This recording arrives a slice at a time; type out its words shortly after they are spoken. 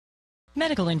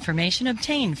Medical information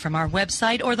obtained from our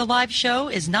website or the live show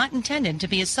is not intended to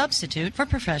be a substitute for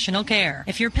professional care.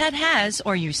 If your pet has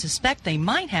or you suspect they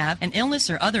might have an illness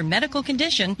or other medical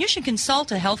condition, you should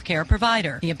consult a healthcare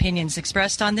provider. The opinions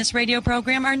expressed on this radio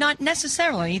program are not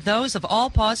necessarily those of All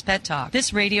Paws Pet Talk,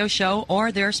 this radio show,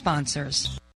 or their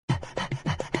sponsors.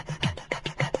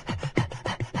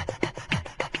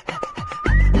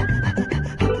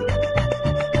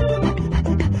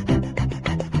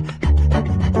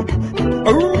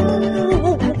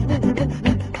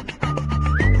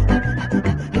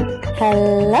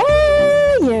 Hello,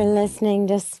 you're listening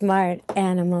to Smart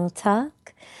Animal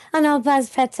Talk on All Paws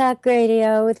Pet Talk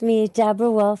Radio with me, Deborah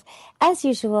Wolf, as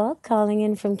usual, calling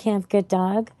in from Camp Good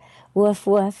Dog. Woof,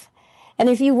 woof. And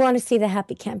if you want to see the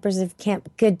happy campers of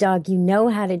Camp Good Dog, you know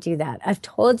how to do that. I've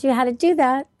told you how to do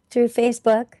that through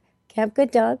Facebook, Camp Good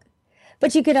Dog.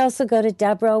 But you could also go to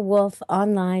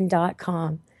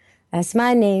DeborahWolfOnline.com. That's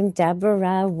my name,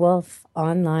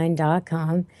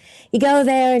 DeborahWolfOnline.com. You go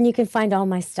there and you can find all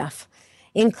my stuff,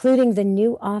 including the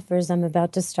new offers I'm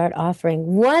about to start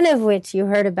offering, one of which you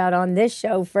heard about on this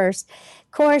show first,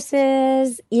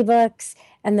 courses, ebooks,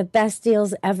 and the best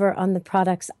deals ever on the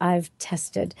products I've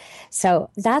tested. So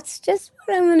that's just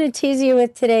what I'm going to tease you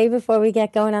with today before we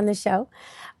get going on the show.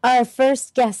 Our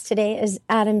first guest today is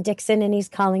Adam Dixon, and he's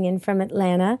calling in from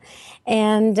Atlanta.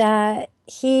 And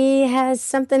he has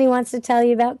something he wants to tell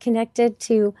you about connected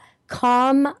to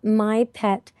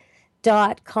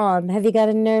calmmypet.com. Have you got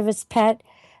a nervous pet,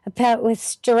 a pet with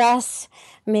stress?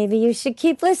 Maybe you should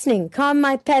keep listening.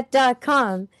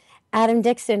 calmmypet.com. Adam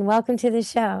Dixon, welcome to the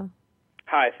show.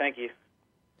 Hi, thank you.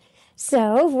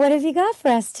 So, what have you got for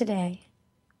us today?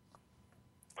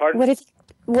 Pardon?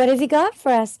 What have you got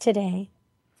for us today?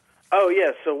 Oh,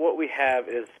 yeah, so what we have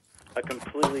is a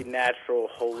completely natural,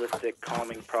 holistic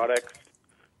calming product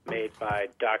made by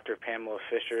Dr. Pamela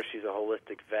Fisher. She's a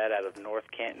holistic vet out of North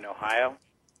Canton, Ohio.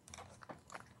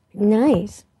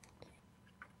 Nice.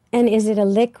 And is it a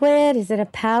liquid? Is it a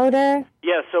powder?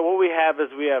 Yeah, so what we have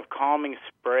is we have calming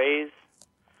sprays.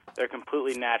 They're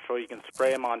completely natural. You can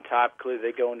spray them on topically.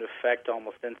 They go into effect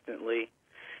almost instantly.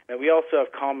 And we also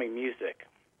have calming music.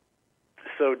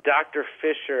 So Dr.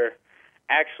 Fisher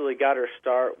actually got her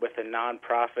start with a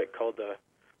nonprofit called the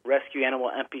Rescue Animal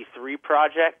MP3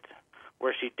 Project,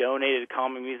 where she donated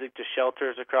calming music to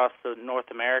shelters across North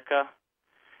America.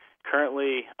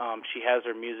 Currently, she has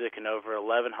her music in over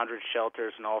 1,100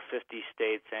 shelters in all 50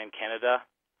 states and Canada.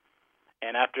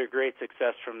 And after great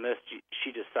success from this,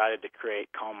 she decided to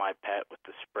create Calm My Pet with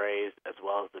the sprays as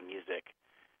well as the music.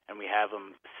 And we have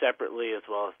them separately as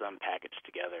well as them packaged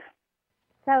together.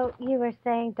 So you were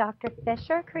saying Dr.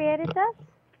 Fisher created this?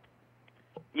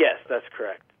 Yes, that's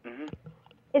correct. Mm-hmm.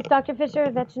 Is Dr. Fisher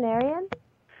a veterinarian?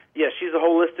 Yes, she's a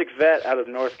holistic vet out of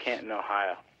North Canton,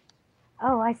 Ohio.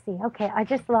 Oh, I see. Okay, I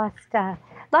just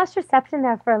lost reception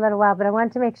there for a little while, but I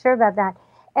wanted to make sure about that.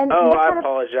 And I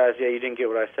apologize. Yeah, you didn't get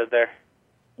what I said there.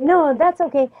 No, that's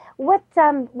okay. What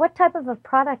type of a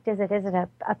product is it? Is it a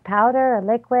powder, a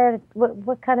liquid?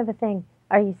 What kind of a thing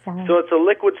are you selling? So it's a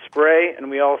liquid spray,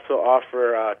 and we also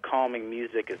offer calming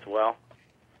music as well.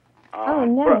 Oh,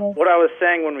 nice. What I was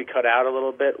saying when we cut out a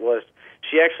little bit was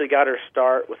she actually got her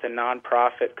start with a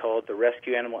nonprofit called the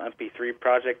Rescue Animal MP3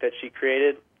 Project that she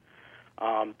created.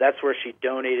 That's where she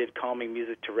donated calming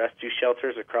music to rescue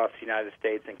shelters across the United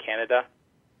States and Canada.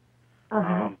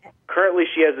 Uh-huh. Currently,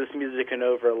 she has this music in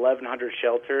over 1,100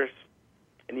 shelters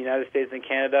in the United States and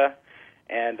Canada,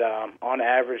 and on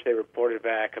average, they reported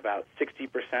back about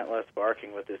 60% less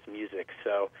barking with this music.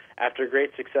 So after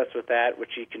great success with that,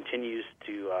 which she continues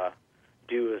to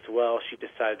do as well, she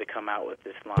decided to come out with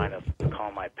this line of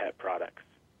Calm My Pet products.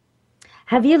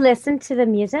 Have you listened to the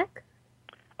music?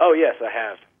 Oh, yes, I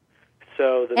have.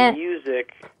 So the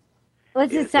music...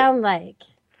 What's it sound like?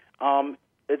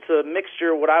 It's a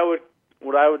mixture. What I would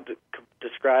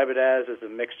describe it as is a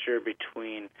mixture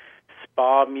between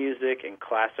spa music and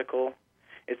classical.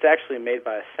 It's actually made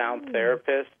by a sound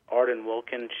therapist, Arden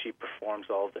Wilkin. She performs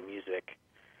all of the music.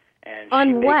 And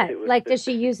on what? Like, does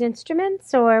she use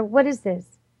instruments, or what is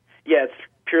this? Yeah, it's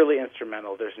purely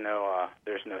instrumental. There's no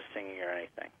singing or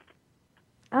anything.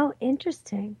 Oh,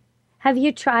 interesting. Have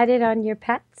you tried it on your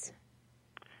pets?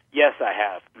 Yes, I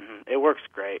have. Mm-hmm. It works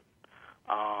great.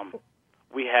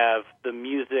 We have the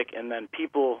music, and then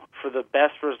for the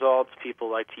best results, people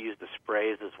like to use the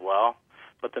sprays as well.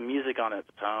 But the music on its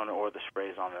own or the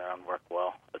sprays on their own work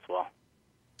well as well.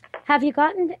 Have you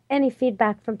gotten any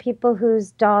feedback from people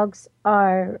whose dogs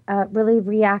are really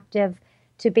reactive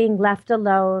to being left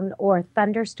alone or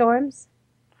thunderstorms?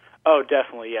 Oh,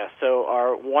 definitely, yes. So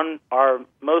our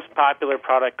most popular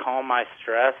product, Calm My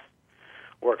Stress,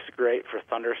 works great for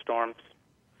thunderstorms.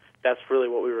 That's really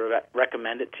what we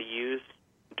recommend it to use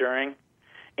during,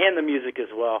 and the music as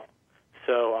well.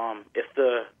 So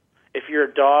if you're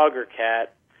a dog or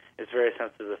cat is very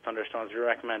sensitive to thunderstorms, we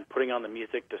recommend putting on the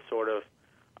music to sort of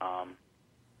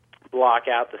block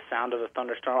out the sound of the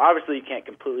thunderstorm. Obviously, you can't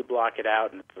completely block it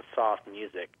out, and it's a soft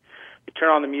music. You turn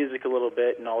on the music a little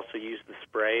bit and also use the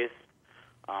sprays,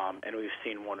 and we've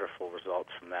seen wonderful results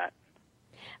from that.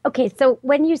 Okay, so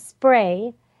when you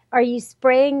spray, are you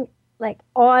spraying like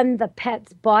on the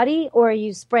pet's body, or are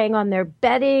you spraying on their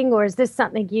bedding, or is this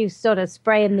something you sort of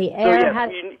spray in the air? So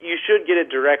yes, you should get it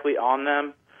directly on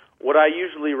them. What I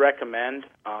usually recommend,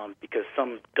 because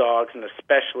some dogs and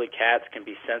especially cats can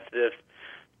be sensitive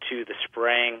to the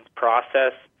spraying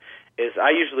process, is I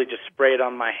usually just spray it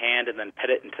on my hand and then pet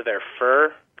it into their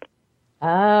fur.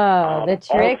 Oh, the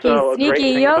tricky,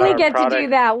 sneaky. You only get to do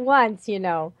that once, you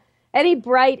know. Any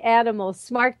bright animal,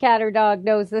 smart cat or dog,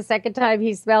 knows the second time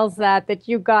he smells that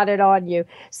you got it on you.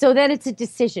 So then it's a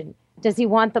decision. Does he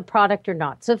want the product or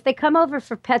not? So if they come over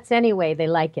for pets anyway, they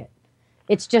like it.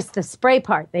 It's just the spray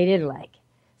part they didn't like.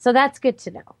 So that's good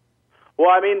to know. Well,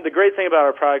 I mean, the great thing about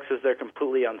our products is they're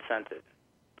completely unscented.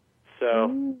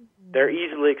 So they're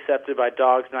easily accepted by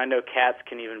dogs, and I know cats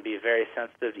can even be very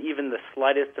sensitive to even the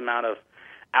slightest amount of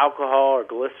alcohol or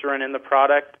glycerin in the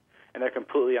product, and they're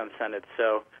completely unscented.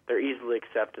 So they're easily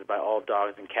accepted by all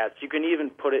dogs and cats. You can even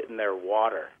put it in their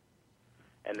water,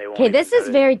 and they won't. Okay, this is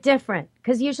very different,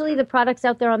 because usually the products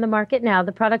out there on the market now,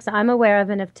 the products I'm aware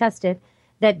of and have tested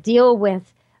that deal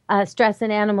with stress in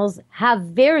animals have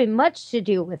very much to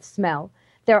do with smell.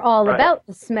 They're all about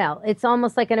the smell. It's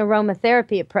almost like an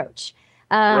aromatherapy approach.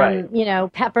 You know,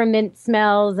 peppermint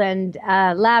smells and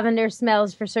lavender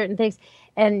smells for certain things.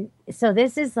 And so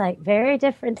this is like very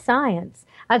different science.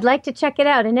 I'd like to check it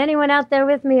out. And anyone out there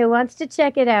with me who wants to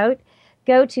check it out,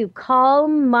 go to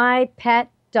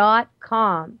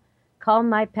calmmypet.com.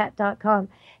 Calmmypet.com.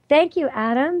 Thank you,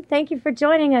 Adam. Thank you for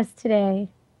joining us today.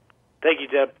 Thank you,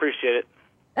 Deb. Appreciate it.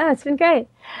 Oh, it's been great.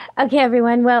 Okay,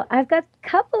 everyone. Well, I've got a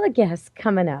couple of guests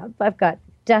coming up. I've got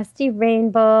Dusty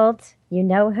Rainbolt. You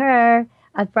know her.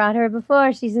 I've brought her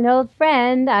before. She's an old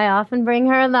friend. I often bring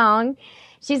her along.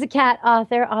 She's a cat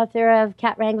author of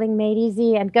Cat Wrangling Made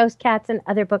Easy and Ghost Cats and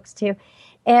other books too.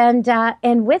 And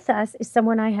with us is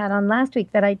someone I had on last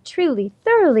week that I truly,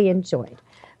 thoroughly enjoyed.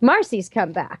 Marcy's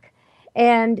come back.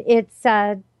 And it's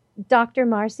Dr.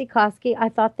 Marcy Koski. I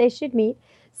thought they should meet.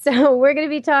 So we're going to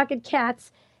be talking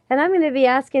cats. And I'm going to be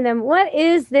asking them, what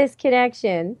is this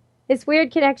connection, this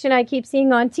weird connection I keep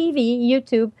seeing on TV,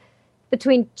 YouTube,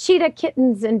 between cheetah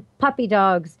kittens and puppy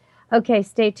dogs? Okay,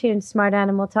 stay tuned. Smart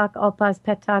Animal Talk, All Paws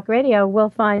Pet Talk Radio. We'll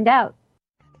find out.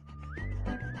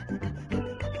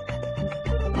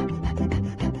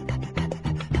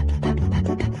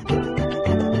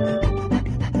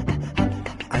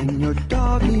 I'm your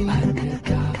doggy,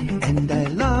 and I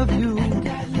love you,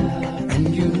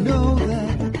 and you know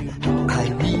that I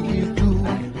really do.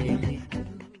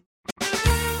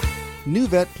 New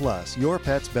Vet Plus, your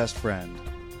pet's best friend.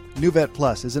 New Vet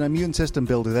Plus is an immune system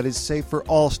builder that is safe for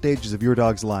all stages of your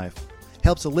dog's life.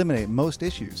 Helps eliminate most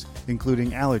issues, including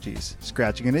allergies,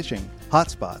 scratching and itching, hot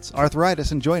spots,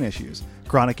 arthritis and joint issues,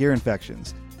 chronic ear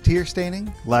infections, tear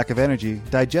staining, lack of energy,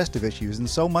 digestive issues, and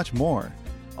so much more.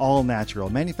 All natural,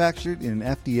 manufactured in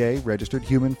an FDA-registered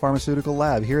human pharmaceutical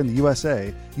lab here in the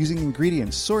USA, using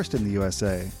ingredients sourced in the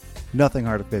USA. Nothing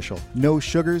artificial, no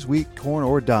sugars, wheat, corn,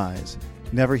 or dyes.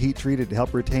 Never heat treated to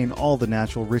help retain all the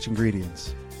natural rich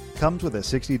ingredients. Comes with a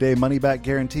 60-day money-back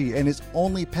guarantee and is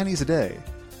only pennies a day.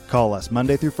 Call us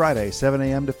Monday through Friday, 7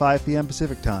 a.m. to 5 p.m.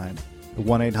 Pacific Time.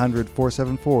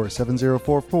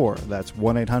 1-800-474-7044. That's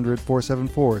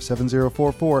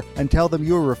 1-800-474-7044. And tell them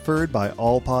you were referred by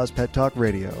All Paws Pet Talk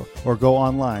Radio. Or go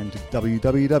online to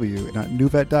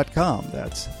www.nuvet.com.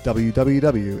 That's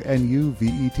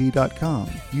www.nuvet.com.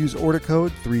 Use order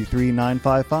code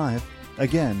 33955.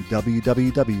 Again,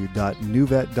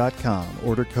 www.nuvet.com.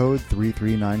 Order code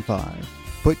 3395.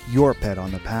 Put your pet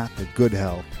on the path to good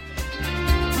health.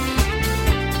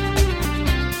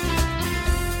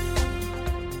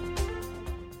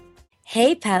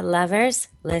 Hey, pet lovers,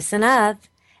 listen up.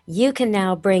 You can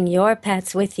now bring your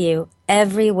pets with you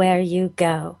everywhere you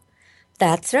go.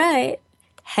 That's right.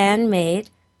 Handmade,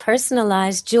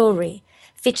 personalized jewelry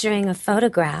featuring a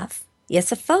photograph,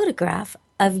 yes, a photograph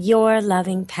of your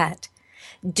loving pet.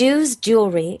 Dew's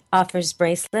Jewelry offers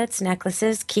bracelets,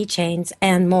 necklaces, keychains,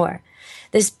 and more.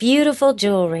 This beautiful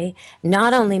jewelry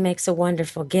not only makes a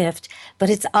wonderful gift, but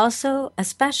it's also a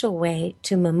special way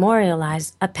to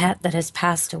memorialize a pet that has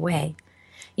passed away.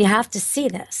 You have to see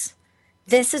this.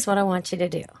 This is what I want you to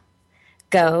do.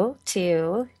 go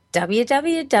to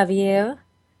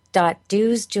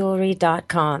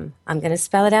www.doosjewelry.com. I'm going to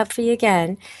spell it out for you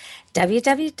again.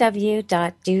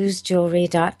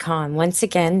 www.doosjewelry.com. Once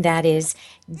again, that is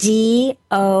DOOS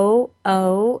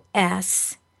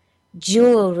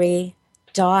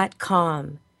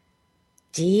jewelry.com.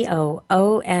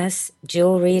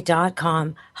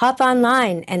 DOOSjewelry.com. Hop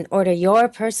online and order your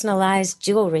personalized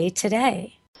jewelry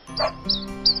today.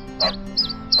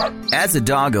 As a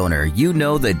dog owner, you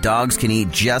know that dogs can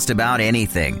eat just about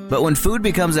anything. But when food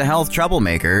becomes a health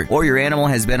troublemaker, or your animal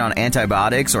has been on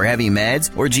antibiotics or heavy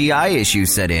meds, or GI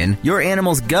issues set in, your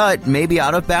animal's gut may be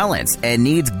out of balance and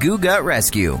needs Goo Gut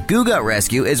Rescue. Goo Gut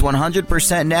Rescue is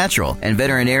 100% natural and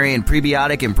veterinarian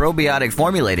prebiotic and probiotic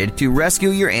formulated to rescue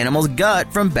your animal's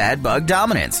gut from bad bug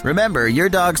dominance. Remember, your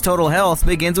dog's total health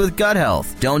begins with gut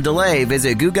health. Don't delay.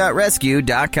 Visit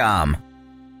GooGutRescue.com.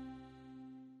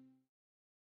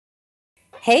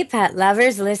 Hey, pet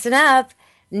lovers, listen up.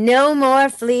 No more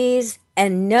fleas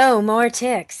and no more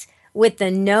ticks with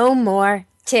the No More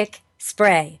Tick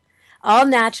Spray. All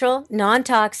natural,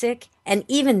 non-toxic, and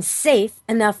even safe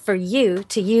enough for you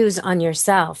to use on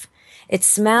yourself. It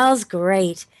smells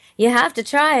great. You have to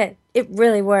try it. It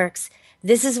really works.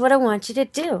 This is what I want you to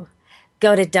do.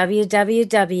 Go to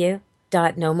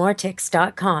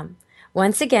www.nomoreticks.com.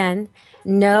 Once again,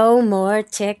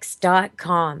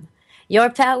 nomoreticks.com. Your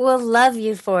pet will love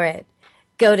you for it.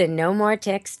 Go to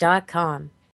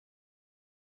nomoreticks.com.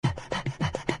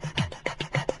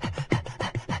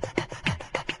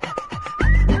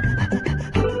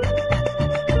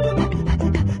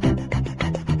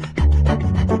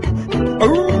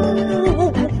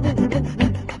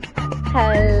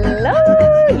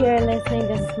 Hello, you're listening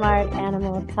to Smart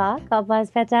Animal Talk, All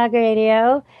Buzz Pet Dog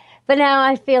Radio. But now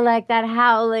I feel like that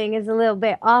howling is a little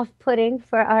bit off-putting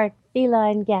for our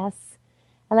feline guests.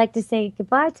 I like to say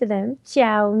goodbye to them,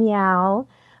 ciao, meow.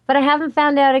 But I haven't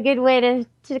found out a good way to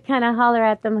kind of holler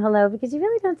at them hello, because you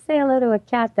really don't say hello to a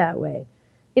cat that way.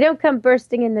 You don't come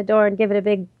bursting in the door and give it a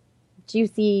big,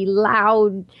 juicy,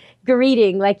 loud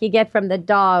greeting like you get from the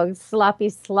dog, sloppy,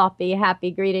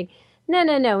 happy greeting.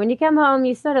 No. When you come home,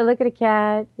 you sort of look at a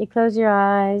cat, you close your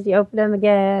eyes, you open them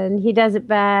again, he does it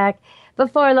back.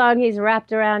 Before long, he's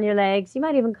wrapped around your legs. You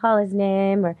might even call his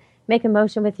name or make a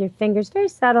motion with your fingers. Very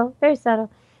subtle, very subtle.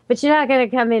 But you're not going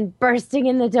to come in bursting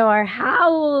in the door,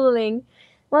 howling.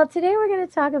 Well, today we're going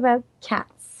to talk about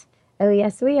cats. Oh,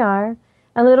 yes, we are.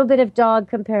 A little bit of dog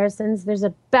comparisons. There's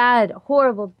a bad,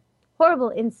 horrible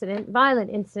incident, violent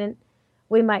incident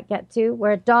we might get to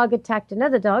where a dog attacked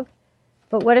another dog.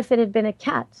 But what if it had been a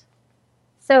cat?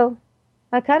 So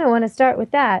I kind of want to start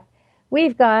with that.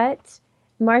 We've got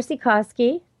Marcy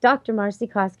Koski, Dr. Marcy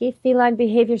Koski,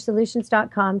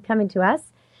 FelineBehaviorSolutions.com coming to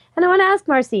us. And I want to ask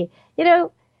Marcy,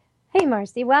 hey,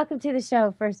 Marcy, welcome to the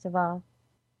show, first of all.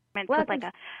 It's like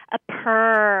a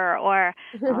purr or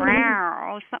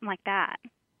or something like that.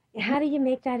 How do you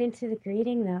make that into the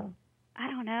greeting, though?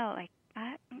 I don't know.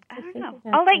 I don't know.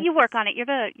 I'll let you work on it.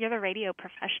 You're the radio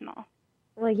professional.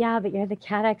 Well, yeah, but you're the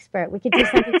cat expert. We could do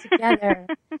something together.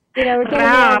 We're getting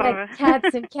like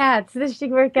cats and cats. This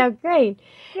should work out great.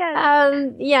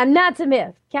 Yes. Yeah, not a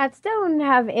myth. Cats don't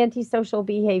have antisocial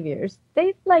behaviors.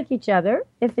 They like each other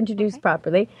if introduced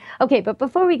properly. Okay, but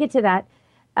before we get to that,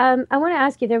 I want to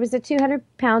ask you, there was a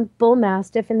 200-pound bull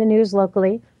mastiff in the news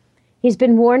locally. He's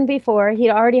been warned before. He'd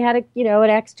already had an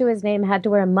X to his name, had to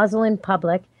wear a muzzle in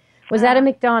public. Was at a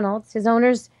McDonald's. His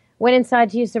owners went inside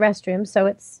to use the restroom, so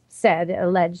it's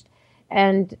alleged,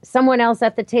 and someone else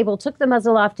at the table took the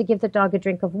muzzle off to give the dog a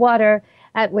drink of water,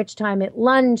 at which time it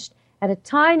lunged at a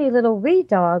tiny little wee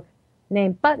dog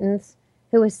named Buttons,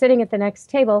 who was sitting at the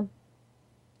next table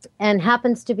and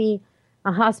happens to be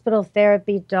a hospital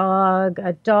therapy dog,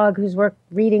 a dog who's worked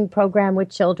reading program with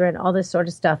children, all this sort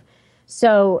of stuff.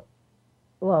 So,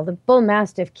 the bull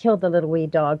mastiff killed the little wee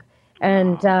dog,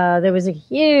 and there was a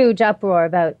huge uproar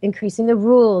about increasing the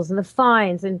rules and the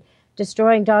fines and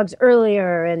destroying dogs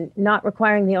earlier and not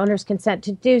requiring the owner's consent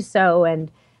to do so,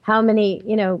 and how many,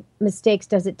 mistakes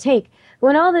does it take?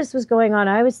 When all this was going on,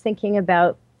 I was thinking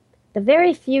about the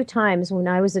very few times when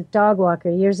I was a dog walker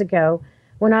years ago,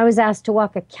 when I was asked to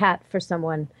walk a cat for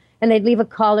someone, and they'd leave a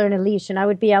collar and a leash, and I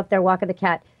would be out there walking the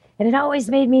cat, and it always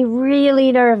made me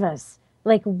really nervous.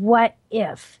 Like, what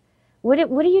if? What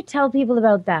do you tell people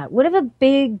about that? What if a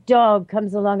big dog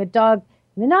comes along, a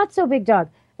not so big dog,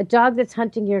 a dog that's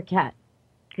hunting your cat?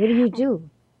 What do you do?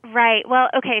 Right. Well,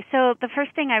 okay, so the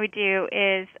first thing I would do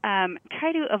is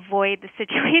try to avoid the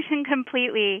situation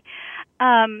completely.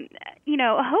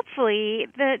 Hopefully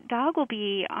the dog will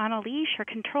be on a leash or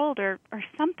controlled or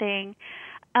something.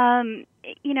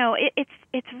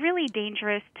 It's really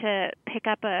dangerous to pick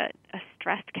up a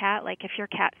stressed cat. Like if your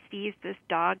cat sees this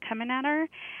dog coming at her,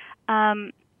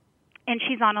 and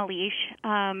she's on a leash.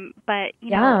 But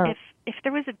if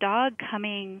there was a dog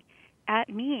coming at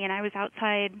me and I was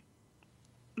outside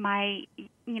my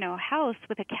house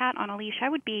with a cat on a leash, I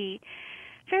would be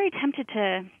very tempted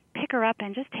to pick her up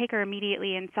and just take her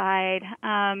immediately inside.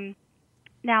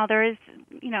 Now there is,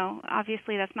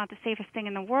 obviously that's not the safest thing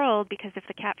in the world, because if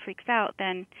the cat freaks out,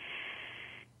 then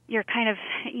you're kind of,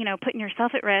 putting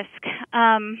yourself at risk.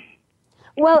 And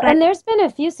there's been a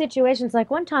few situations,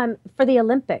 like one time for the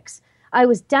Olympics, I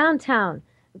was downtown,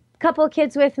 a couple of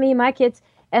kids with me, my kids,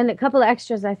 and a couple of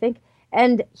extras, I think,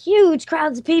 and huge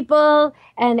crowds of people,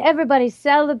 and everybody's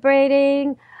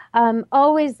celebrating.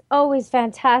 Always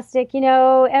fantastic,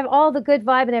 all the good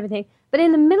vibe and everything. But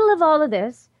in the middle of all of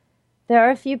this, there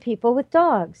are a few people with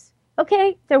dogs.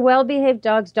 Okay, they're well-behaved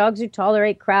dogs who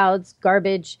tolerate crowds,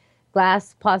 garbage,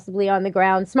 glass possibly on the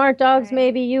ground. Smart dogs, right.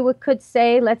 Maybe you could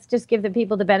say, let's just give the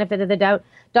people the benefit of the doubt.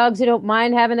 Dogs who don't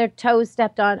mind having their toes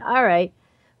stepped on, all right.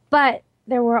 But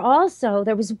there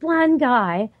was one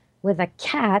guy with a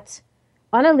cat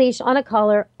on a leash, on a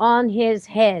collar, on his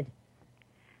head.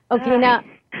 Okay, now,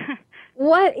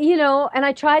 what, and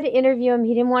I tried to interview him.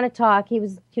 He didn't want to talk. He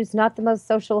was not the most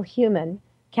social human.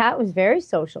 Cat was very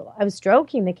social. I was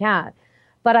stroking the cat.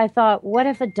 But I thought, what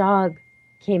if a dog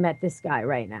came at this guy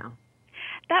right now?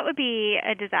 That would be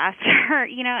a disaster,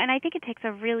 and I think it takes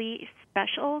a really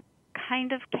special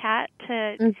kind of cat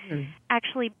to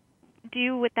actually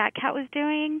do what that cat was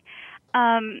doing.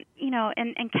 And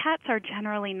cats are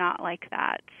generally not like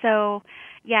that. So,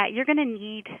 yeah, you're going to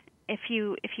need, if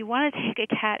you want to take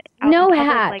a cat out no in public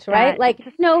hat, like right? that,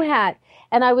 Like no hat.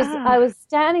 And I was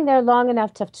standing there long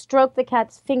enough to stroke the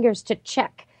cat's fingers to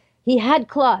check. He had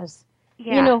claws.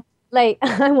 Yeah. Like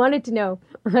I wanted to know,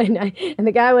 and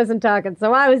the guy wasn't talking,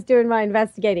 so I was doing my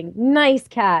investigating. Nice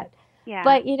cat. Yeah.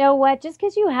 But you know what? Just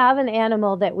because you have an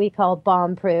animal that we call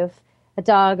bomb-proof, a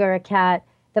dog or a cat,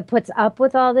 that puts up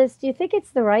with all this, do you think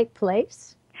it's the right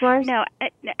place, Mars? No,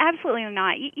 absolutely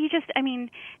not.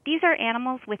 These are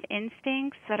animals with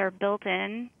instincts that are built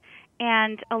in,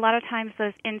 and a lot of times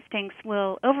those instincts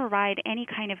will override any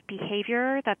kind of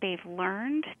behavior that they've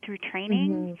learned through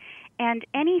training, and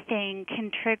anything can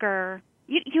trigger.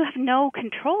 You have no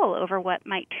control over what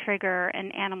might trigger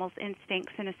an animal's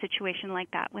instincts in a situation like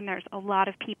that, when there's a lot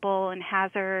of people and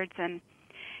hazards and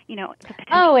the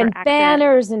potential and for accident.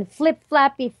 banners and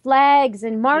flip-flappy flags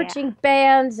and marching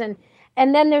bands and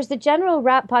then there's the general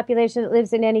rat population that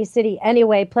lives in any city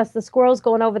anyway, plus the squirrels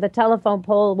going over the telephone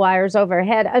pole wires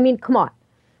overhead. I mean, come on.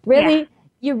 Really? Yeah.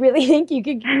 You really think you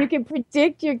can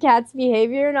predict your cat's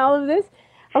behavior and all of this?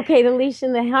 Okay, the leash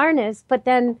and the harness, but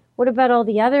then what about all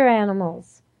the other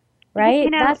animals? Right?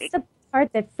 That's the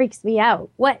part that freaks me out.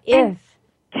 What if?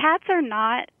 Cats are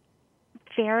not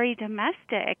very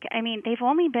domestic. They've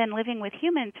only been living with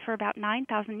humans for about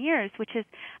 9,000 years, which is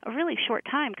a really short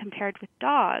time compared with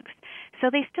dogs. So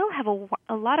they still have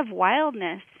a lot of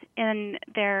wildness in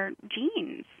their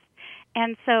genes.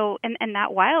 And so, and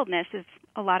that wildness is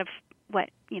a lot of what,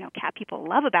 cat people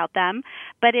love about them,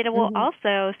 but it will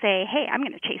also say, hey, I'm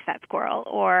going to chase that squirrel,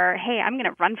 or hey, I'm going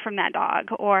to run from that dog,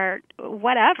 or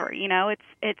whatever,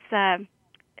 it's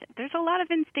there's a lot of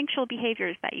instinctual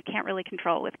behaviors that you can't really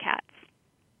control with cats.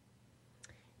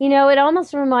 It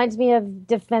almost reminds me of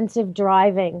defensive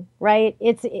driving, right?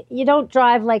 You don't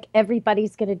drive like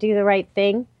everybody's going to do the right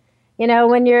thing.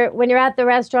 When you're at the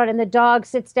restaurant and the dog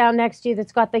sits down next to you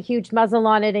that's got the huge muzzle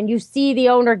on it, and you see the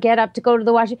owner get up to go to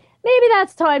the washroom, maybe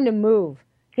that's time to move.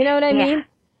 You know what I mean?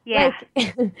 Yeah.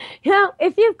 Like,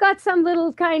 if you've got some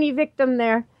little tiny victim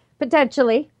there,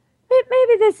 potentially,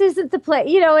 maybe this isn't the place.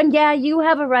 And yeah, you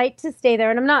have a right to stay there.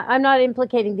 And I'm not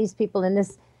implicating these people in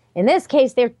this. In this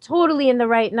case, they're totally in the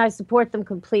right, and I support them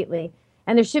completely.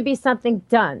 And there should be something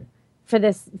done for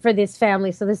this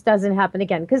family so this doesn't happen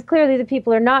again. Because clearly the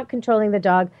people are not controlling the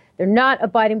dog. They're not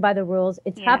abiding by the rules.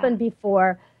 It's happened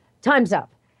before. Time's up.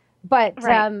 But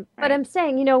but I'm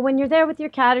saying, when you're there with your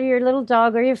cat or your little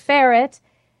dog or your ferret,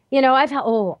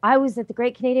 I was at the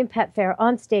Great Canadian Pet Fair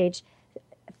on stage.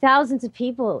 Thousands of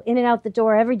people in and out the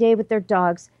door every day with their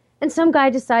dogs. And some guy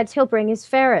decides he'll bring his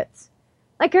ferrets.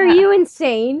 Like, are you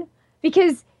insane?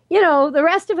 Because, the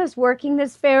rest of us working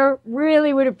this fair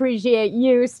really would appreciate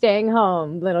you staying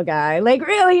home, little guy. Like,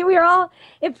 really,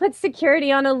 it puts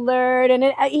security on alert, and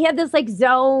he had this,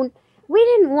 zone. We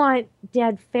didn't want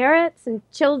dead ferrets and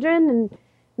children and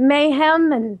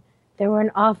mayhem, and there were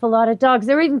an awful lot of dogs.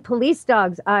 There were even police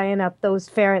dogs eyeing up those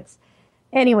ferrets.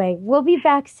 Anyway, we'll be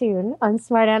back soon on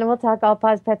Smart Animal Talk, All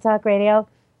Paws Pet Talk Radio.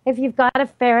 If you've got a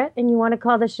ferret and you want to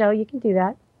call the show, you can do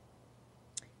that.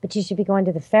 But you should be going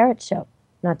to the ferret show,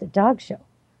 not the dog show.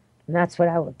 And that's what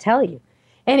I will tell you.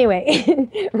 Anyway,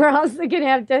 we're also going to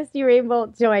have Dusty Rainbow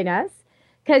join us.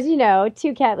 Because, you know,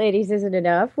 2 cat ladies isn't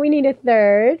enough. We need a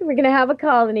third. We're going to have a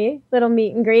colony, little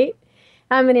meet and greet.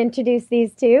 I'm going to introduce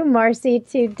these two, Marcy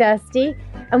to Dusty.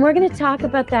 And we're going to talk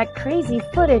about that crazy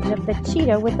footage of the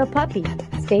cheetah with the puppy.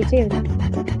 Stay tuned.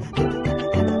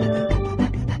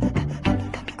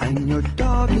 I'm your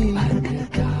doggy,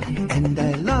 and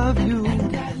I love you,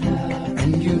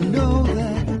 and you know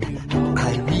that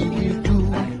I really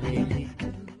do.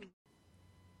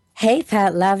 Hey,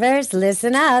 pet lovers,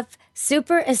 listen up.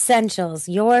 Super Essentials,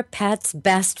 your pet's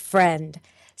best friend.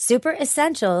 Super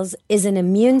Essentials is an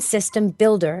immune system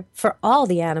builder for all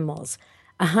the animals.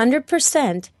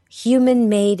 100%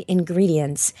 human-made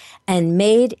ingredients and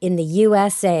made in the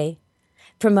USA.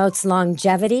 Promotes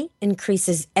longevity,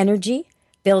 increases energy,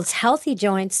 builds healthy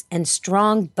joints and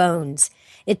strong bones.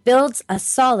 It builds a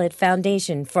solid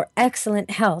foundation for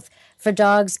excellent health for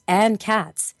dogs and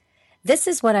cats. This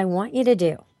is what I want you to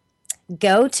do.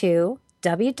 Go to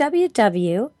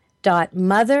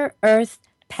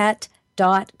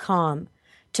www.motherearthpet.com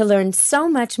to learn so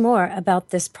much more about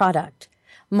this product.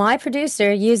 My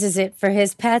producer uses it for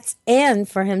his pets and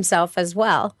for himself as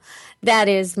well. That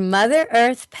is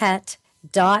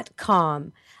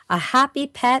motherearthpet.com. A happy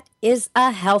pet is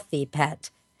a healthy pet.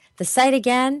 The site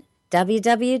again,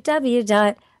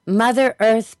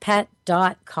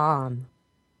 www.motherearthpet.com.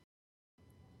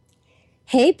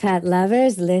 Hey, pet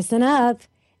lovers, listen up.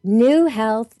 New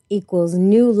health equals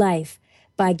new life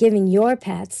by giving your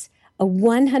pets a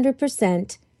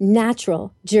 100%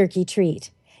 natural jerky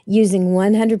treat using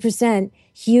 100%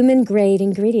 human-grade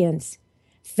ingredients.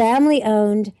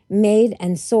 Family-owned, made,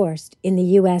 and sourced in the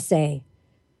USA.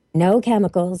 No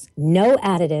chemicals, no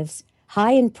additives,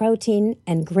 high in protein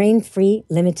and grain-free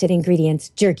limited ingredients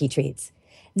jerky treats.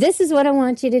 This is what I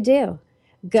want you to do.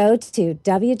 Go to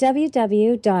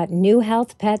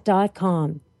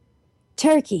www.newhealthpet.com.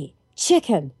 Turkey,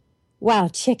 chicken,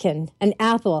 an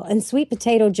apple, and sweet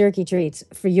potato jerky treats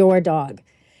for your dog.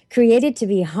 Created to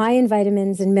be high in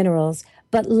vitamins and minerals,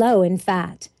 but low in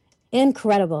fat.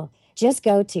 Incredible. Just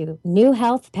go to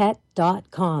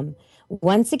newhealthpet.com.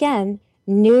 Once again,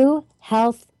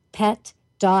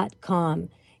 newhealthpet.com.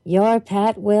 Your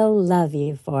pet will love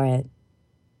you for it.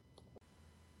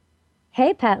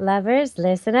 Hey, pet lovers,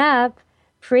 listen up.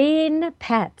 Preen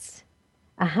Pets,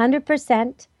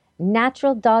 100%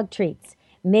 natural dog treats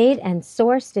made and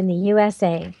sourced in the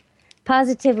USA.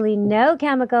 Positively no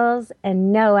chemicals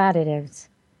and no additives.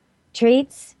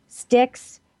 Treats,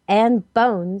 sticks, and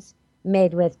bones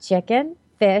made with chicken,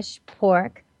 fish,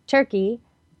 pork, turkey,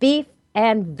 beef,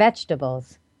 and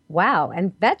vegetables. Wow,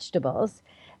 and vegetables.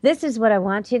 This is what I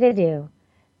want you to do.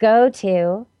 Go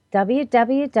to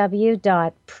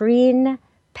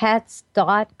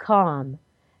www.preenpets.com.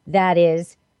 That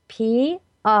is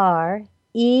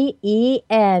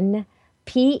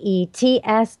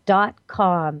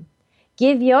PREENPETS.com.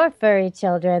 Give your furry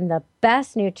children the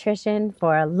best nutrition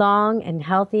for a long and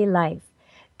healthy life.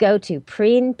 Go to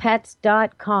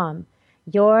preenpets.com.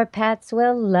 Your pets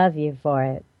will love you for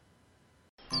it.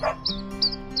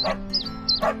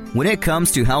 When it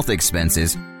comes to health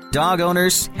expenses, dog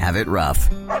owners have it rough.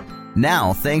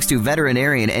 Now, thanks to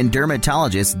veterinarian and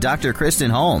dermatologist Dr.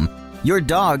 Kristen Holm, your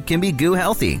dog can be goo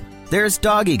healthy. There's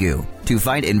Doggy Goo to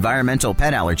fight environmental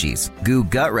pet allergies, Goo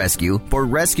Gut Rescue for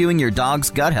rescuing your dog's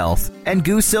gut health, and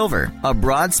Goo Silver, a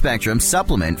broad-spectrum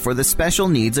supplement for the special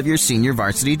needs of your senior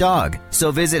varsity dog. So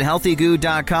visit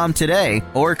healthygoo.com today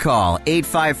or call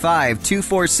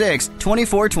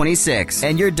 855-246-2426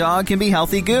 and your dog can be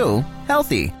healthy goo,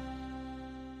 healthy.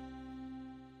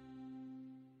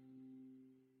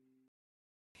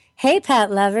 Hey,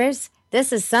 pet lovers,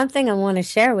 this is something I want to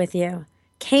share with you.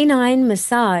 Canine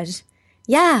massage.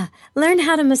 Yeah, learn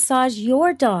how to massage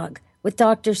your dog with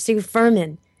Dr. Sue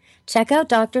Furman. Check out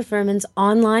Dr. Furman's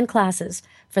online classes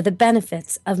for the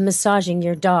benefits of massaging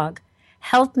your dog.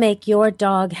 Help make your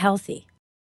dog healthy.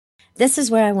 This is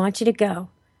where I want you to go.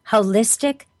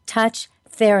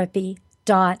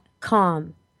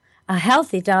 HolisticTouchTherapy.com. A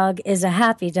healthy dog is a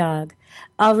happy dog.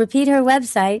 I'll repeat her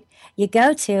website. You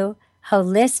go to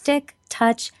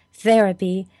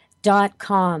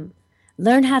HolisticTouchTherapy.com.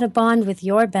 Learn how to bond with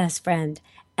your best friend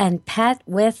and pet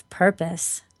with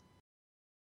purpose.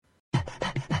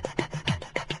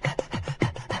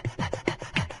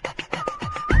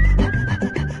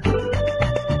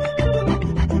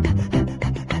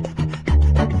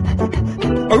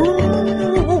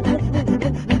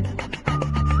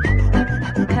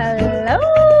 Hello,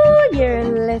 you're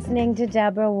listening to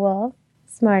Deborah Wolf,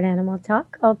 Smart Animal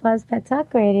Talk, All Paws Pet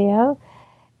Talk Radio.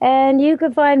 And you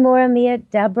can find more of me at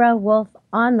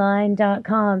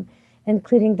DeborahWolfOnline.com,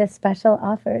 including the special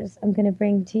offers I'm going to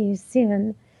bring to you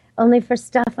soon, only for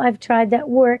stuff I've tried that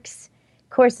works,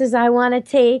 courses I want to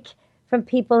take from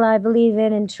people I believe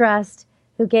in and trust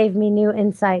who gave me new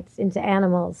insights into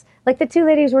animals, like the two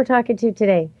ladies we're talking to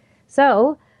today.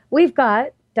 So we've got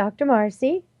Dr.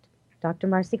 Marcy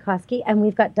Koski, and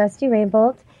we've got Dusty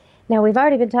Rainbolt. Now, we've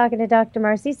already been talking to Dr.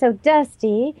 Marcy, so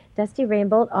Dusty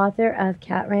Rainbolt, author of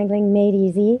Cat Wrangling Made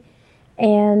Easy,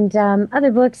 and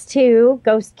other books too,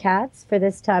 Ghost Cats for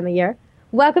this time of year.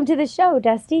 Welcome to the show,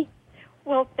 Dusty.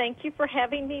 Well, thank you for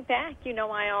having me back. You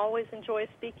know, I always enjoy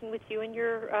speaking with you and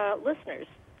your listeners.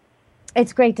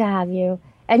 It's great to have you.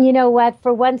 And you know what?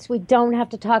 For once, we don't have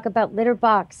to talk about litter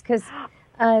box because,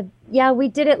 we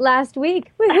did it last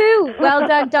week. Woohoo! Well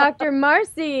done, Dr.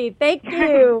 Marcy. Thank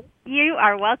you. You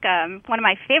are welcome. One of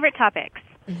my favorite topics.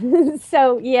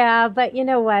 So, yeah, but you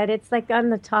know what? It's like on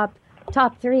the top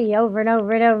three over and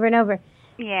over and over and over.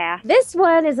 Yeah. This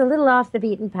one is a little off the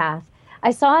beaten path.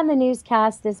 I saw in the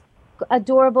newscast this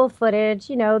adorable footage,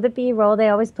 you know, the B-roll they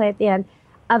always play at the end,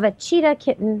 of a cheetah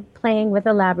kitten playing with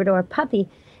a Labrador puppy.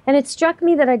 And it struck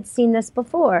me that I'd seen this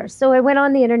before. So I went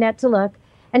on the internet to look,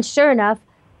 and sure enough,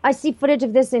 I see footage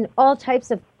of this in all types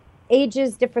of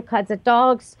ages, different kinds of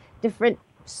dogs, different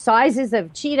sizes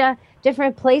of cheetah,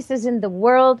 different places in the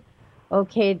world.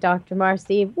 Okay, Dr.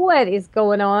 Marcy, what is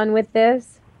going on with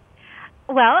this?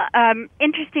 Well,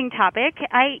 interesting topic.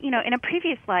 In a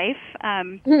previous life,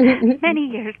 many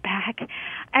years back,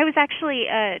 I was actually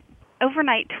a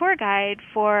overnight tour guide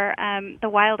for the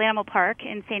Wild Animal Park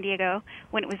in San Diego,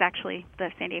 when it was actually the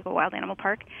San Diego Wild Animal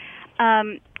Park.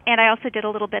 And I also did a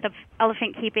little bit of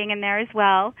elephant keeping in there as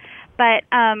well. But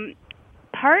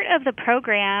part of the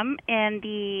program in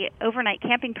the overnight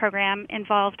camping program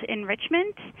involved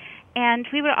enrichment, and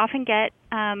we would often get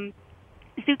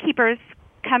zookeepers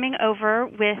coming over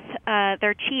with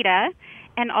their cheetah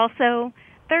and also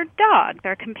their dog,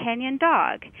 their companion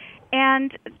dog.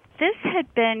 And this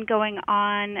had been going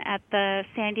on at the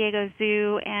San Diego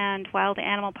Zoo and Wild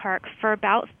Animal Park for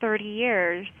about 30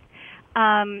 years.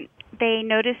 They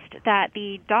noticed that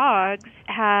the dogs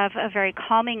have a very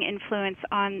calming influence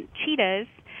on cheetahs.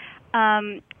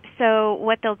 So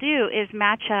what they'll do is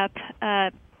match up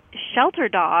a shelter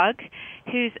dog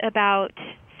who's about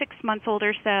 6 months old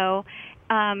or so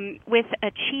with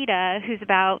a cheetah who's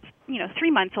about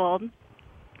 3 months old.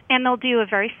 And they'll do a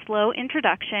very slow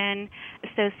introduction,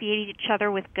 associate each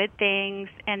other with good things,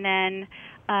 and then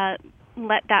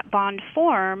let that bond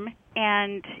form,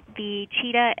 and the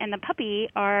cheetah and the puppy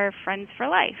are friends for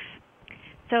life.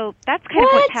 So that's kind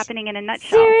of what's happening in a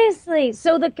nutshell. Seriously?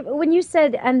 So when you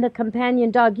said, and the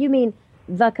companion dog, you mean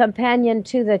the companion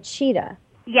to the cheetah?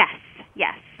 Yes.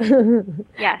 Yes.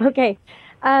 Okay.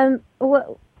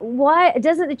 Why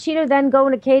doesn't the cheetah then go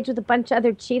in a cage with a bunch of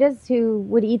other cheetahs who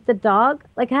would eat the dog?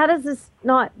 Like, how does this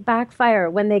not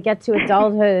backfire when they get to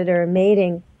adulthood or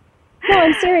mating? No,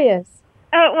 I'm serious.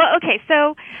 Oh, well, okay.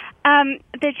 So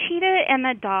the cheetah and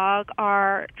the dog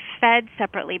are fed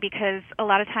separately because a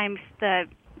lot of times the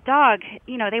dog,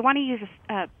 they want to use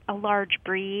a large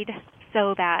breed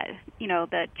so that,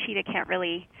 the cheetah can't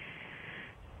really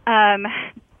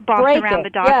boss around the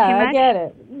dog too much. I get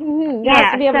it. Mm-hmm. You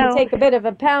have to be able to take a bit of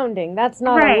a pounding. That's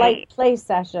not a light play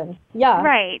session. Yeah.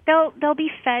 Right. They'll be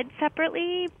fed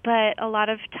separately, but a lot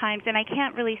of times, and I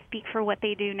can't really speak for what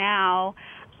they do now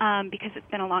because it's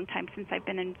been a long time since I've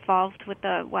been involved with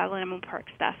the Wild Animal Park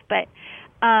stuff, but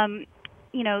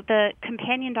the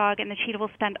companion dog and the cheetah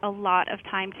will spend a lot of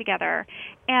time together.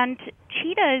 And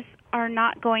cheetahs are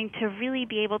not going to really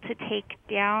be able to take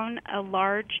down a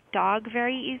large dog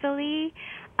very easily.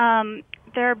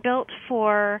 They're built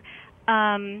for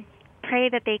prey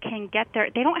that they can get there.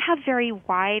 They don't have very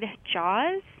wide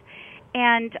jaws,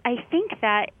 and I think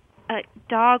that a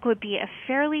dog would be a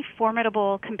fairly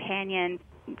formidable companion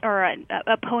or an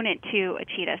opponent to a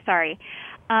cheetah. Sorry.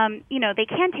 They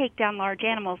can take down large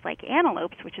animals like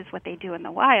antelopes, which is what they do in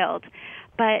the wild,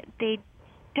 but they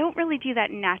don't really do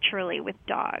that naturally with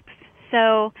dogs.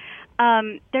 So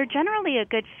they're generally a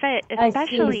good fit,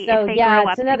 especially if they grow up together. Yeah,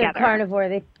 it's another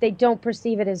carnivore. They don't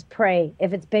perceive it as prey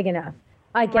if it's big enough.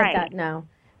 I get that now.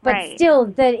 But still,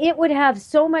 that it would have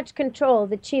so much control,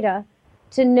 the cheetah,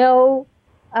 to know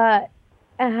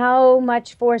how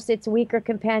much force its weaker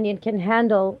companion can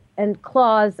handle and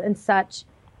claws and such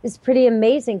is pretty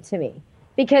amazing to me.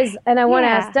 Because, and I want to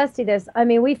ask Dusty this, I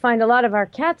mean, we find a lot of our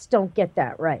cats don't get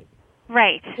that right.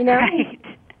 Right.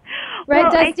 Right,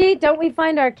 well, Dusty? Don't we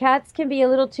find our cats can be a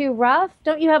little too rough?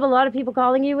 Don't you have a lot of people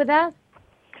calling you with that?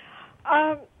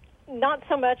 Not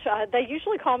so much. They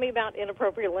usually call me about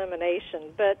inappropriate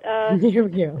elimination, but Here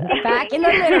we go. Back in the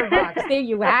litter box. See,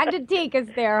 you had to take us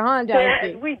there, huh,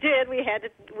 Dorothy? we did. We had to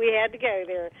go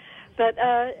there. But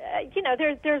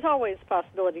there's always a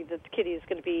possibility that the kitty is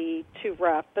going to be too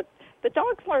rough. But the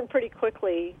dogs learn pretty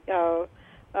quickly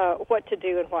what to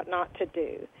do and what not to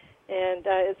do. And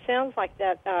it sounds like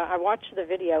that. I watched the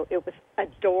video. It was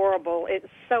adorable. It's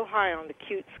so high on the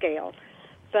cute scale.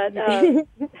 But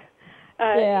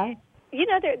yeah,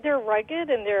 they're rugged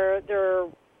and they're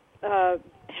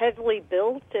heavily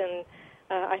built, and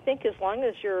I think as long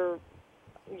as you're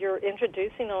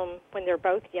introducing them when they're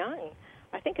both young,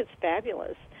 I think it's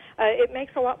fabulous. It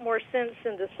makes a lot more sense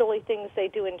than the silly things they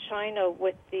do in China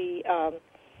with the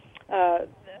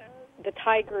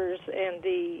tigers and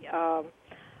the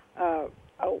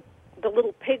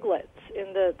little piglets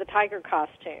in the tiger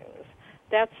costumes.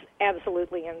 That's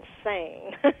absolutely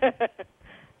insane.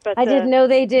 But I didn't know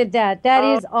they did that. That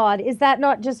is odd. Is that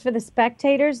not just for the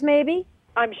spectators, maybe?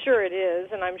 I'm sure it is,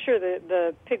 and I'm sure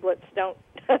the piglets don't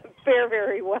fare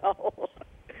very well.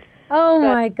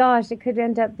 My gosh, it could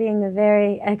end up being the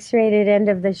very X-rated end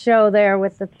of the show there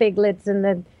with the piglets and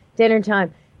the dinner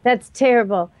time. That's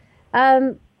terrible.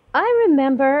 I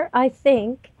remember, I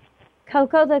think,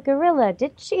 Coco the gorilla.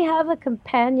 Did she have a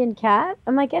companion cat?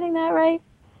 Am I getting that right?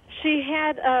 She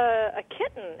had a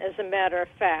kitten, as a matter of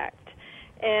fact.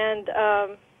 And,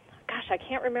 I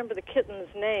can't remember the kitten's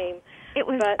name. It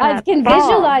was. I can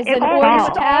visualize an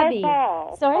orange tabby.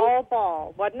 Sorry? All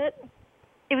Ball, wasn't it?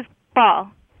 It was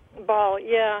Ball. Ball,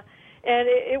 yeah. And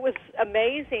it was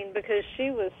amazing because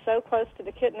she was so close to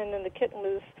the kitten, and then the kitten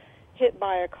was hit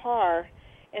by a car.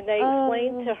 And they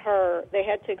explained to her, they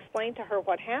had to explain to her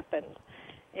what happened.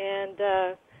 And,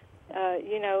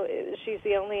 she's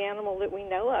the only animal that we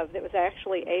know of that was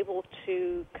actually able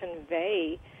to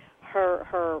convey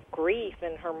her grief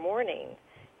and her mourning.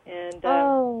 And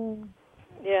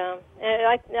yeah,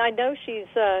 and I know she's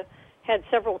had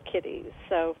several kitties,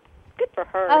 so good for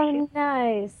her.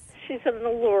 Nice. She's an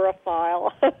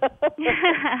allurophile.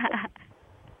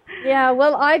 Yeah,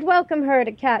 well, I'd welcome her at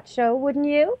a cat show, wouldn't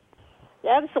you?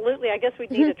 Yeah, absolutely. I guess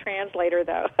we'd need a translator,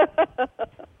 though.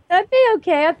 That'd be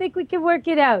okay. I think we can work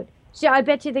it out. I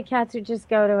bet you the cats would just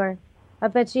go to her. I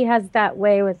bet she has that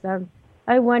way with them.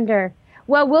 I wonder.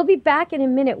 Well, we'll be back in a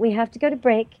minute. We have to go to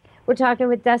break. We're talking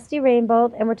with Dusty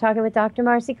Rainbolt, and we're talking with Dr.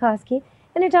 Marcy Koski,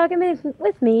 and you're talking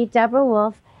with me, Deborah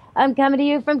Wolf. I'm coming to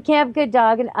you from Camp Good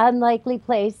Dog, an unlikely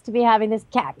place to be having this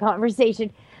cat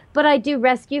conversation. But I do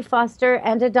rescue, foster,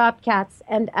 and adopt cats,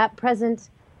 and at present,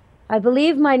 I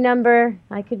believe my number,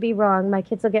 I could be wrong, my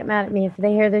kids will get mad at me if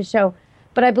they hear this show,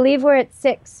 but I believe we're at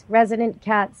 6 resident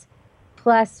cats,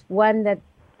 plus one that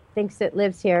thinks it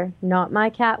lives here. Not my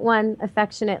cat one,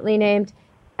 affectionately named.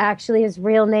 Actually, his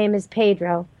real name is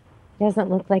Pedro. He doesn't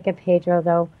look like a Pedro,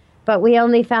 though. But we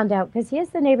only found out because he is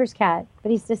the neighbor's cat,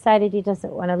 but he's decided he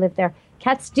doesn't want to live there.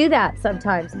 Cats do that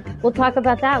sometimes. We'll talk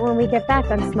about that when we get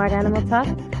back on Smart Animal Talk,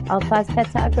 All Class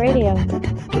Pet Talk Radio.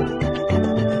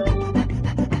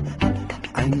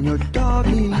 I'm your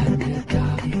doggy,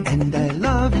 and I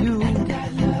love you,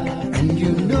 and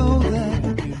you know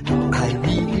that I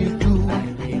really do.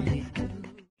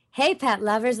 Hey, pet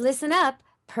lovers, listen up.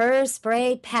 Purr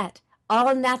Spray Pet,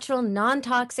 all-natural,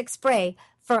 non-toxic spray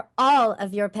for all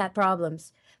of your pet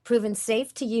problems. Proven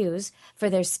safe to use for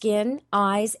their skin,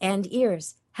 eyes, and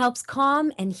ears. Helps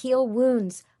calm and heal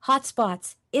wounds, hot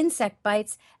spots, insect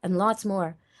bites, and lots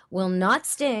more. Will not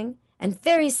sting and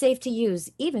very safe to use,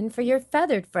 even for your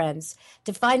feathered friends.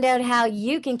 To find out how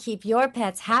you can keep your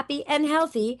pets happy and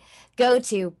healthy, go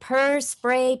to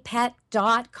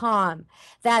purspraypet.com.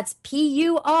 That's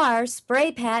P-U-R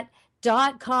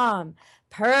spraypet.com.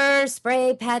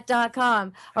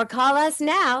 purspraypet.com, or call us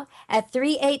now at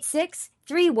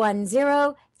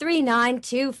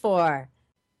 386-310-3924.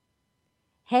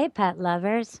 Hey, pet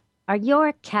lovers, are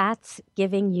your cats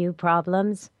giving you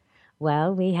problems?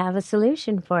 Well, we have a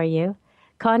solution for you.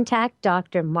 Contact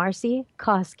Dr. Marcy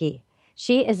Koski.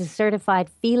 She is a certified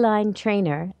feline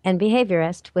trainer and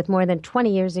behaviorist with more than 20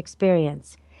 years'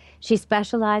 experience. She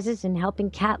specializes in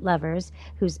helping cat lovers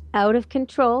whose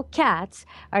out-of-control cats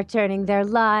are turning their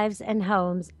lives and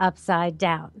homes upside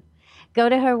down. Go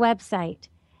to her website,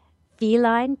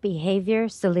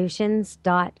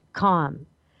 felinebehaviorsolutions.com.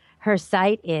 Her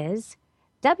site is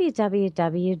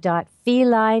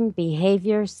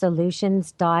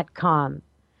www.felinebehaviorsolutions.com.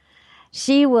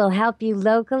 She will help you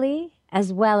locally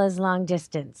as well as long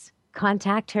distance.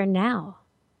 Contact her now.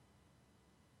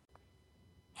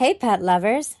 Hey, pet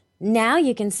lovers. Now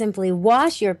you can simply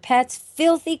wash your pet's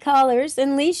filthy collars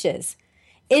and leashes.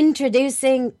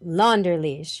 Introducing Laundry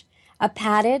Leash, a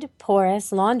padded,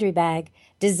 porous laundry bag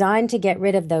designed to get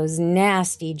rid of those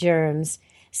nasty germs.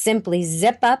 Simply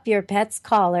zip up your pet's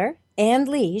collar and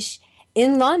leash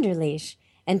in Laundry Leash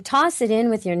and toss it in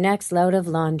with your next load of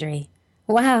laundry.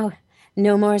 Wow,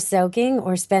 no more soaking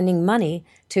or spending money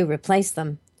to replace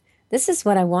them. This is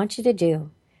what I want you to do.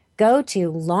 Go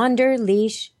to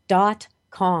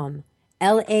launderleash.com,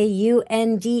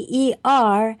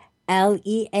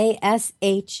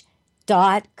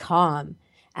 launderleash.com.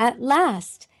 At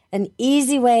last, an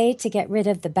easy way to get rid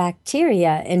of the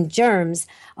bacteria and germs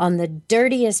on the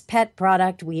dirtiest pet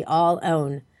product we all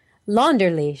own,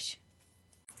 Launderleash.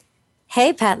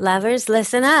 Hey, pet lovers,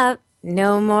 listen up.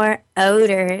 No more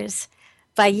odors.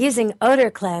 By using Odor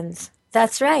Cleanse.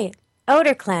 That's right,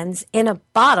 Odor Cleanse in a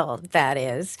bottle, that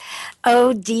is.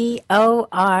 ODORKLENZ.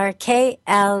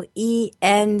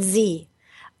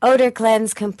 Odor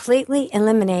Cleanse completely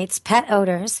eliminates pet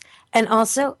odors and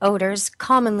also odors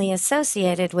commonly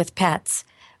associated with pets,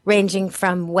 ranging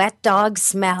from wet dog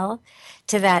smell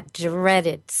to that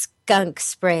dreaded skunk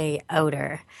spray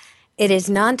odor. It is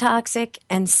non-toxic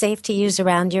and safe to use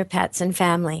around your pets and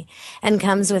family and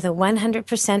comes with a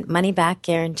 100% money-back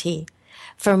guarantee.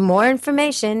 For more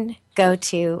information, go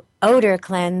to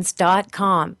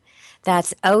odorcleanse.com.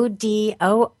 That's ODORKLENZ.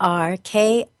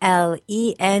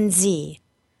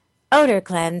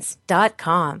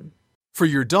 odorcleanse.com. For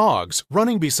your dogs,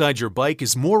 running beside your bike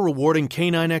is more rewarding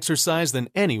canine exercise than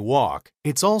any walk.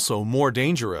 It's also more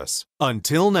dangerous.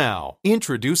 Until now,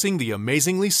 introducing the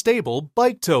amazingly stable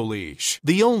Bike Tow Leash,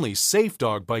 the only safe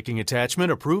dog biking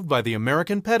attachment approved by the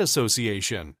American Pet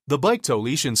Association. The Bike Tow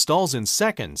Leash installs in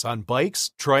seconds on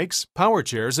bikes, trikes, power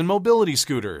chairs, and mobility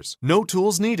scooters. No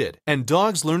tools needed, and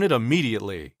dogs learn it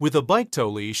immediately. With a Bike Tow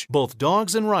Leash, both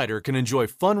dogs and rider can enjoy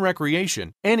fun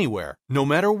recreation anywhere, no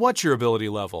matter what your ability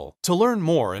level. To learn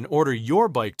more and order your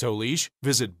Bike Tow Leash,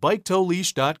 visit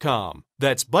BikeTowLeash.com.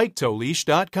 That's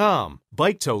BikeTowLeash.com.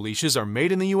 Bike Tow Leashes are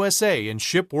made in the USA and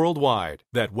ship worldwide.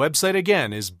 That website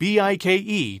again is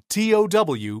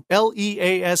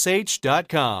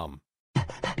BikeTowLeash.com.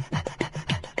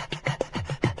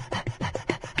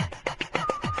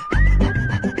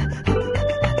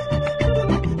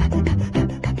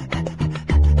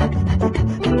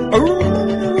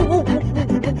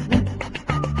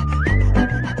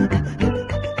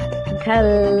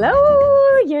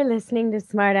 Hello, you're listening to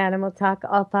Smart Animal Talk,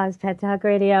 All Paws Pet Talk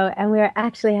Radio, and we're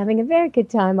actually having a very good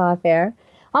time off air.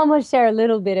 Almost share a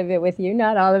little bit of it with you,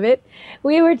 not all of it.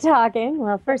 We were talking,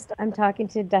 well, first I'm talking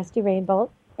to Dusty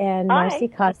Rainbolt and Marcy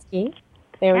Koski.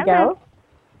 There we go.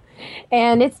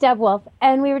 And it's Deb Wolf.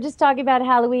 And we were just talking about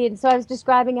Halloween. So I was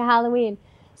describing a Halloween,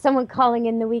 someone calling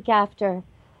in the week after,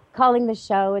 calling the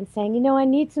show and saying, you know, I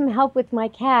need some help with my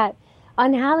cat.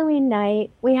 On Halloween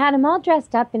night, we had him all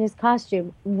dressed up in his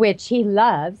costume, which he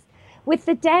loves, with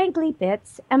the dangly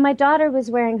bits, and my daughter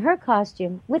was wearing her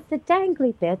costume with the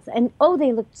dangly bits, and oh,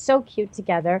 they looked so cute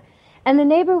together. And the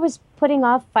neighbor was putting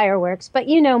off fireworks, but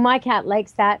you know, my cat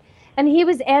likes that, and he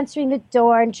was answering the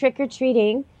door and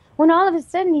trick-or-treating, when all of a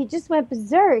sudden he just went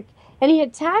berserk, and he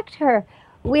attacked her.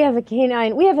 We have a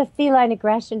feline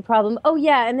aggression problem. Oh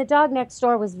yeah, and the dog next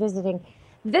door was visiting.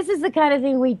 This is the kind of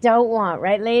thing we don't want,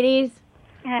 right, ladies?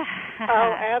 Oh,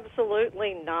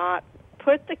 absolutely not.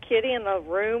 Put the kitty in a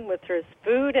room with his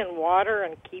food and water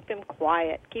and keep him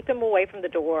quiet. Keep him away from the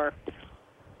door.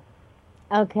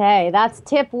 Okay, that's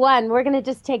tip one. We're going to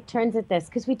just take turns at this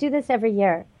because we do this every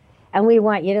year. And we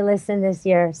want you to listen this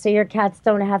year so your cats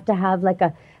don't have to have like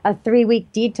a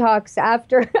 3-week detox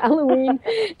after Halloween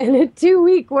and a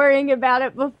 2-week worrying about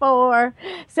it before.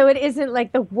 So it isn't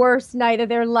like the worst night of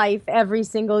their life every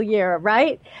single year,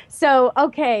 right? So,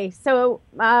 okay. So,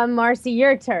 Marcy,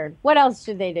 your turn. What else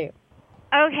should they do?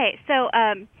 Okay. So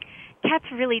cats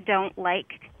really don't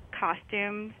like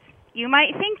costumes. You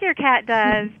might think your cat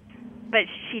does, but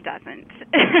she doesn't.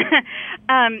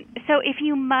 So if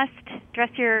you must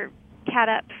dress your cat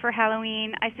up for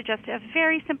Halloween, I suggest a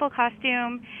very simple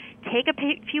costume, take a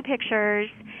few pictures,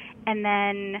 and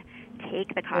then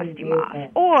take the costume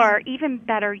off. Or, even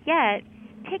better yet,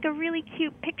 take a really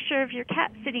cute picture of your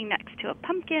cat sitting next to a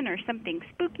pumpkin or something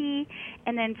spooky,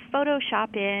 and then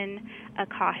Photoshop in a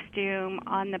costume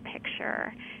on the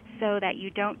picture so that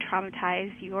you don't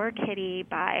traumatize your kitty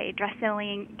by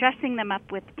dressing them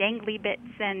up with dangly bits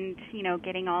and, you know,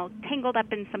 getting all tangled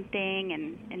up in something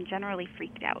and generally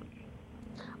freaked out.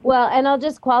 Well, and I'll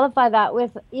just qualify that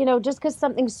with, you know, just because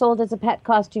something's sold as a pet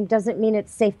costume doesn't mean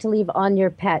it's safe to leave on your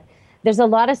pet. There's a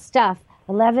lot of stuff.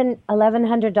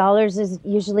 $1,100 is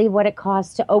usually what it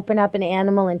costs to open up an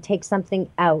animal and take something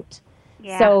out.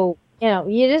 Yeah. So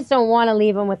You just don't want to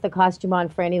leave them with the costume on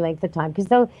for any length of time,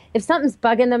 because if something's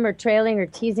bugging them or trailing or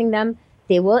teasing them,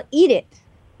 they will eat it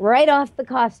right off the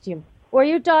costume, or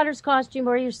your daughter's costume,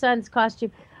 or your son's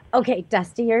costume. Okay,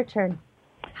 Dusty, your turn.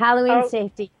 Halloween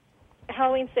safety.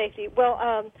 Halloween safety.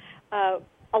 Well,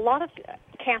 a lot of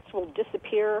cats will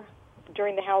disappear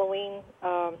during the Halloween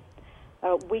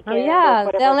weekend. Oh, yeah, or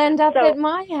whatever. they'll end up at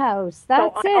my house.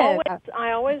 That's it.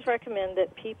 I always recommend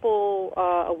that people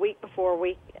a week before,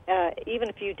 even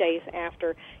a few days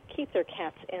after, keep their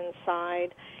cats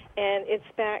inside. And it's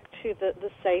back to the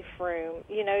safe room.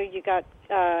 You got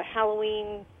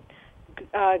Halloween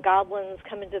goblins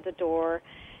coming to the door,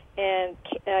 and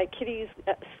kitties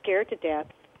scared to death.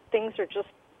 Things are just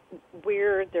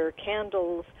weird. There are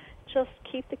candles. Just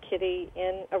keep the kitty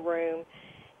in a room.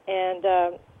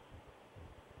 And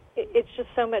it's just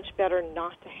so much better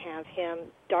not to have him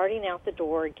darting out the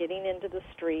door, getting into the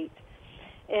street.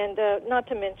 And not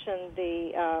to mention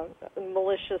the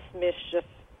malicious mischief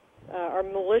or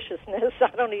maliciousness,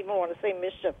 I don't even want to say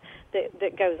mischief,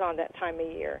 that goes on that time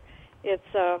of year. It's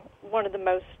one of the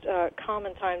most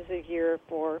common times of year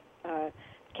for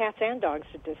cats and dogs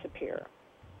to disappear.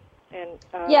 And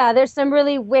yeah, there's some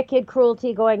really wicked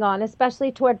cruelty going on, especially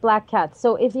toward black cats.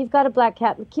 So if you've got a black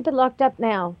cat, keep it locked up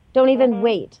now. Don't even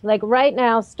wait. Like right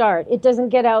now, start. It doesn't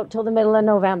get out till the middle of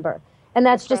November. And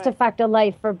that's just a fact of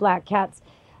life for black cats.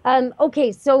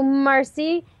 Okay, so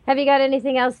Marcy, have you got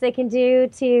anything else they can do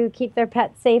to keep their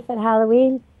pets safe at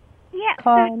Halloween? Yeah.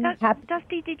 Calm, happy.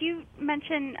 Dusty, did you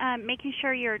mention making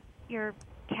sure your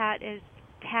cat is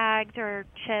tagged or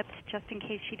chipped just in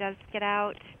case she does get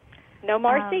out? No,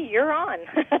 Marcy, you're on.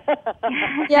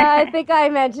 Yeah, I think I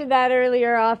mentioned that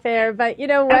earlier off air, but you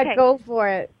know what? Okay. Go for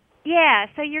it. Yeah,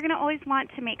 so you're going to always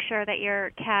want to make sure that your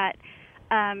cat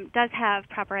does have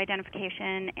proper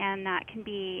identification, and that can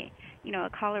be, a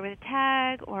collar with a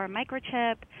tag or a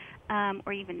microchip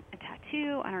or even a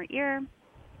tattoo on her ear.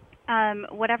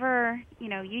 Whatever,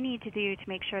 you need to do to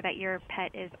make sure that your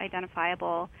pet is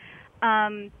identifiable.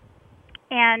 And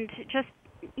just,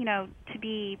 to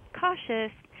be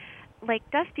cautious, like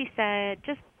Dusty said,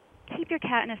 just keep your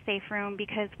cat in a safe room,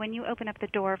 because when you open up the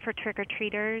door for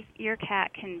trick-or-treaters, your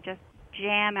cat can just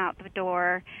jam out the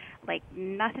door like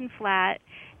nothing flat,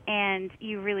 and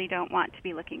you really don't want to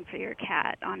be looking for your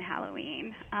cat on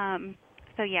Halloween.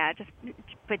 So yeah, just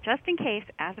in case,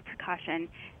 as a precaution,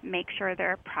 make sure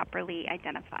they're properly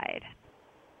identified.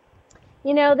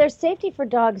 There's safety for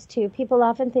dogs too. People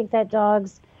often think that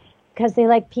dogs, because they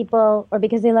like people or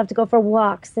because they love to go for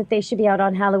walks, that they should be out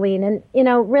on Halloween. And,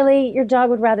 really, your dog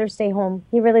would rather stay home.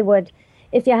 He really would.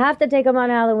 If you have to take him on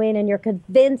Halloween and you're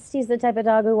convinced he's the type of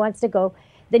dog who wants to go,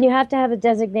 then you have to have a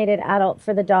designated adult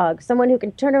for the dog, someone who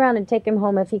can turn around and take him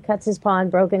home if he cuts his paw on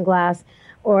broken glass,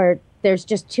 or there's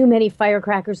just too many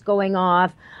firecrackers going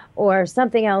off, or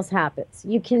something else happens.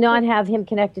 You cannot have him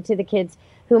connected to the kids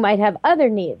who might have other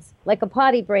needs, like a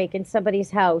potty break in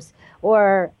somebody's house,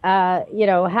 or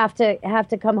have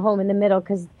to come home in the middle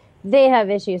because they have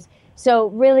issues. So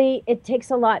really, it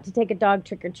takes a lot to take a dog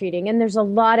trick-or-treating, and there's a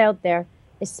lot out there,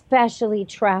 especially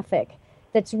traffic,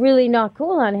 that's really not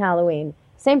cool on Halloween.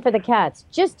 Same for the cats.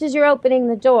 Just as you're opening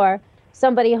the door,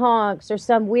 somebody honks, or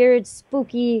some weird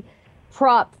spooky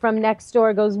prop from next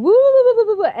door goes woo, woo, woo,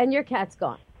 woo, woo, and your cat's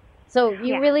gone. So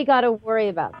you really got to worry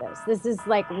about this. This is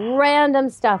like random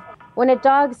stuff. When a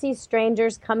dog sees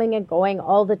strangers coming and going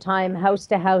all the time, house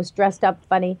to house, dressed up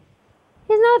funny,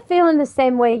 he's not feeling the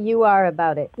same way you are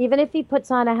about it. Even if he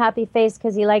puts on a happy face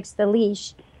because he likes the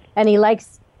leash and he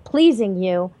likes pleasing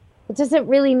you, it doesn't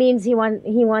really mean he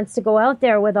wants to go out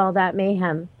there with all that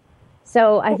mayhem.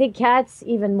 So I think cats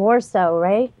even more so,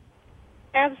 right?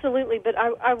 Absolutely, but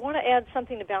I want to add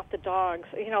something about the dogs.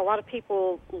 A lot of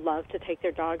people love to take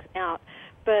their dogs out,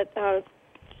 but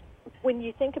when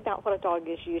you think about what a dog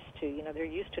is used to, they're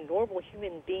used to normal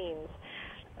human beings.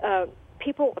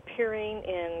 People appearing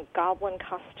in goblin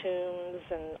costumes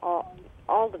and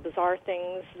all the bizarre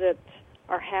things that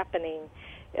are happening,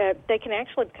 they can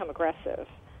actually become aggressive,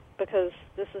 because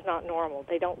this is not normal.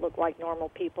 They don't look like normal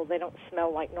people. They don't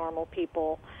smell like normal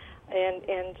people.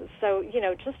 And so,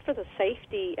 just for the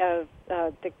safety of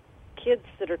the kids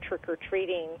that are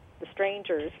trick-or-treating, the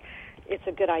strangers, it's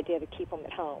a good idea to keep them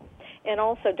at home. And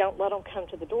also, don't let them come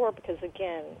to the door, because,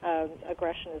 again,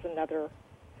 aggression is another,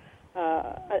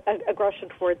 aggression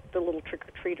toward the little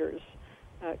trick-or-treaters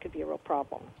could be a real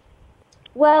problem.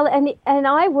 Well, and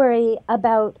I worry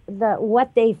about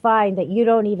what they find that you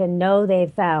don't even know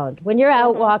they've found. When you're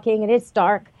out walking and it's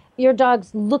dark, your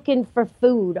dog's looking for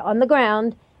food on the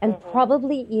ground and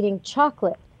probably eating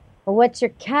chocolate. Well, what's your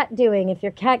cat doing if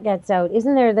your cat gets out?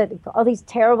 Isn't there all these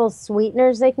terrible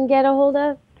sweeteners they can get a hold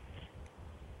of?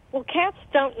 Well, cats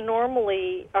don't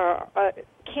normally.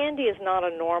 Candy is not a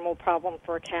normal problem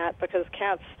for a cat because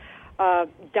cats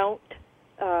don't.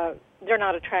 They're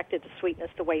not attracted to sweetness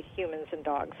the way humans and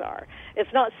dogs are.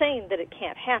 It's not saying that it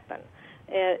can't happen.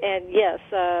 And yes,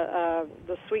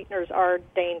 the sweeteners are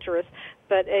dangerous,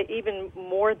 but even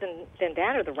more than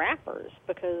that are the wrappers,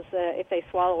 because if they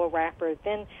swallow a wrapper,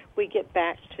 then we get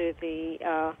back to the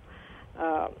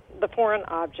foreign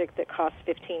object that costs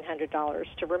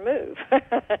 $1,500 to remove.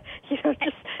 Just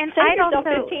and save I'd yourself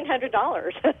also,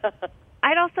 $1,500.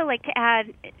 I'd also like to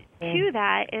add to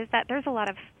that is that there's a lot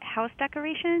of house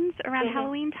decorations around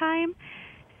Halloween time.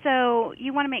 So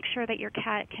you want to make sure that your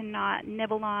cat cannot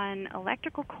nibble on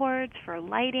electrical cords for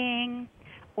lighting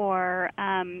or,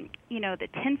 the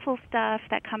tinsel stuff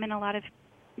that come in a lot of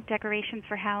decorations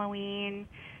for Halloween.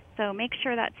 So make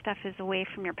sure that stuff is away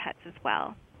from your pets as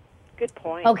well. Good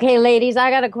point. Okay, ladies,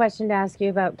 I got a question to ask you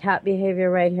about cat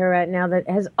behavior right here, right now that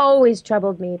has always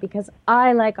troubled me because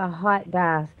I like a hot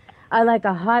bath. I like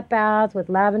a hot bath with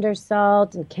lavender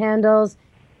salt and candles.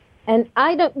 And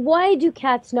why do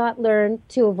cats not learn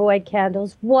to avoid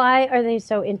candles? Why are they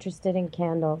so interested in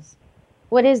candles?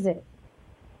 What is it?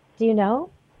 Do you know?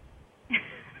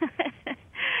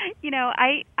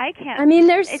 I can't. I mean,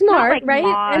 they're it's smart, not like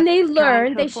right? And they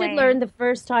learn. They should flame. learn the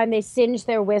first time they singe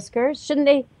their whiskers. Shouldn't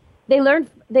they? They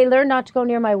learn not to go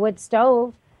near my wood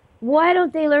stove. Why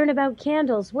don't they learn about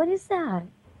candles? What is that?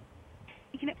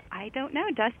 I don't know.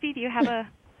 Dusty, do you have a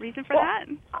reason for that?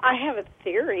 I have a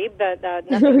theory, but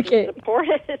nothing Okay. to support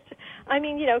it. I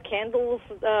mean, candles,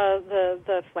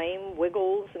 the flame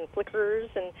wiggles and flickers,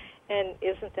 and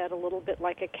isn't that a little bit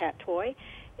like a cat toy?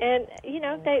 And,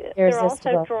 they're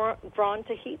also drawn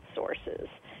to heat sources.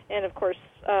 And, of course,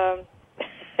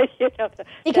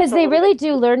 because they really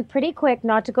do learn pretty quick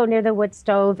not to go near the wood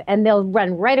stove, and they'll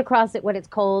run right across it when it's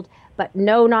cold, but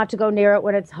know not to go near it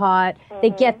when it's hot. They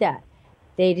get that.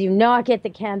 They do not get the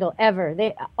candle ever.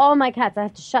 All my cats, I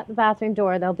have to shut the bathroom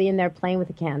door. They'll be in there playing with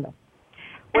a candle.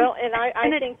 Well, and I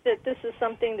think that this is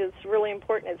something that's really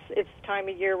important. It's time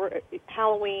of year, where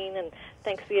Halloween and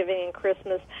Thanksgiving and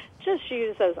Christmas. Just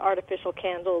use those artificial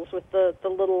candles with the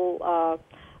little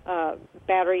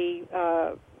battery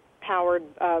powered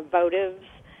votives,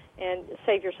 and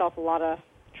save yourself a lot of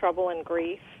trouble and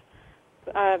grief.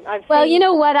 You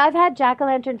know what? I've had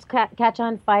jack-o'-lanterns catch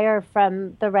on fire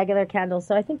from the regular candles,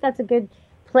 so I think that's a good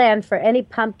plan for any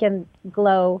pumpkin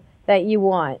glow that you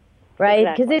want, right?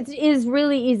 Because it is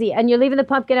really easy, and you're leaving the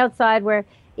pumpkin outside where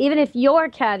even if your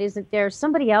cat isn't there,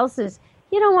 somebody else's,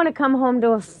 you don't want to come home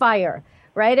to a fire,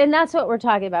 right? And that's what we're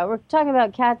talking about. We're talking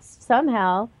about cats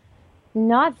somehow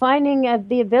not finding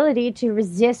the ability to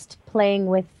resist playing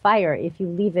with fire if you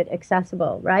leave it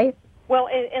accessible, right? Well,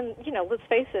 and let's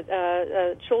face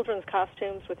it, children's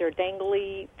costumes with their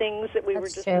dangly things that we were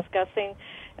just discussing,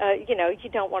 you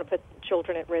don't want to put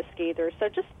children at risk either. So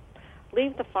just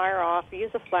leave the fire off,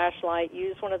 use a flashlight,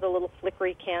 use one of the little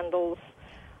flickery candles,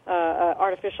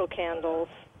 artificial candles,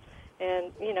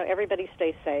 and, everybody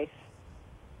stay safe.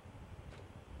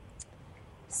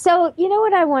 So, you know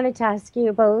what I wanted to ask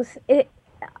you both?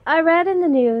 I read in the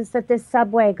news that this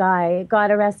Subway guy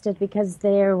got arrested because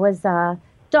there was a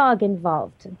dog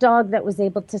involved, a dog that was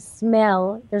able to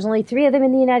smell. There's only 3 of them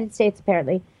in the United States,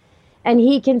 apparently. And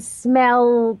he can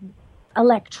smell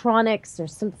electronics or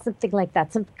something like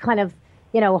that, some kind of,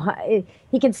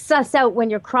 he can suss out when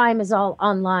your crime is all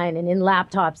online and in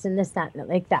laptops and this, that, and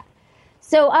like that.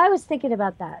 So I was thinking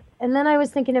about that. And then I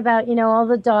was thinking about, all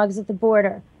the dogs at the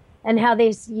border and how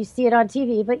you see it on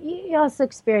TV, but you also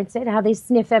experience it, how they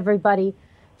sniff everybody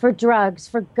for drugs,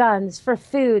 for guns, for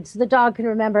food, so the dog can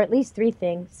remember at least 3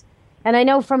 things. And I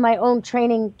know from my own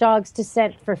training dogs to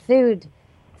scent for food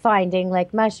finding,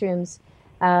 like mushrooms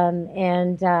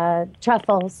and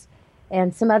truffles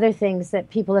and some other things that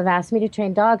people have asked me to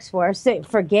train dogs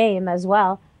for game as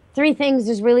well. 3 things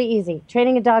is really easy.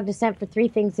 Training a dog to scent for 3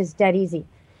 things is dead easy.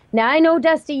 Now, I know,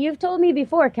 Dusty, you've told me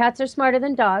before, cats are smarter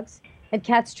than dogs, and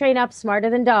cats train up smarter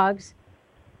than dogs.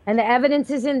 And the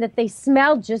evidence is in that they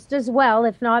smell just as well,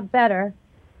 if not better.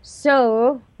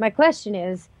 So my question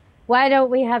is, why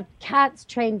don't we have cats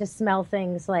trained to smell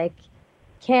things like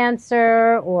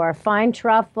cancer or fine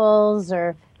truffles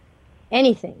or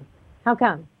anything? How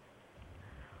come?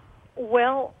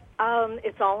 Well,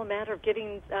 it's all a matter of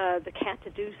getting the cat to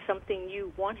do something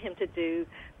you want him to do,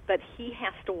 but he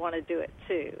has to want to do it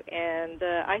too. And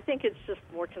I think it's just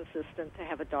more consistent to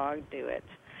have a dog do it.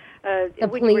 The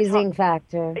pleasing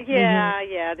factor. Yeah,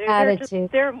 Mm-hmm. yeah. Attitude.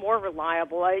 They're more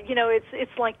reliable.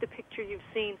 It's like the picture you've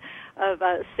seen of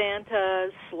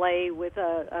Santa's sleigh with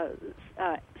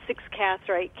 6 cats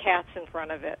or 8 cats in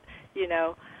front of it.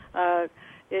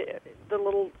 The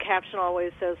little caption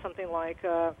always says something like,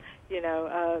 cats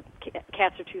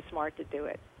are too smart to do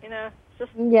it.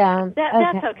 Just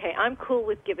that's okay. I'm cool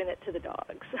with giving it to the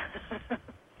dogs.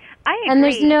 I agree. And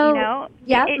there's no,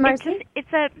 Marcy?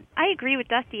 I agree with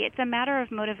Dusty. It's a matter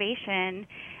of motivation,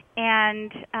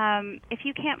 and if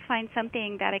you can't find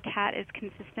something that a cat is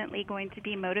consistently going to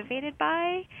be motivated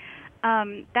by,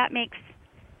 that makes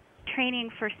training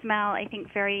for smell, I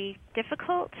think, very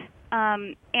difficult.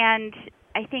 And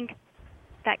I think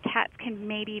that cats can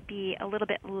maybe be a little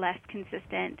bit less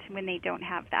consistent when they don't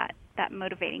have that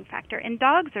motivating factor. And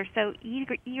dogs are so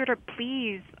eager to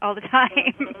please all the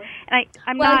time. And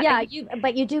I'm not. Well,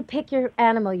 but you do pick your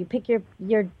animal. You pick your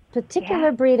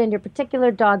particular breed and your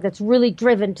particular dog that's really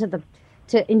driven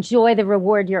to enjoy the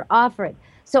reward you're offering.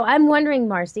 So I'm wondering,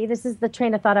 Marcy, this is the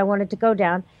train of thought I wanted to go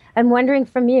down. I'm wondering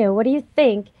from you, what do you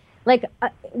think? Like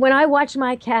when I watch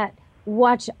my cat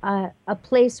watch a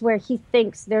place where he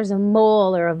thinks there's a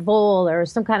mole or a vole or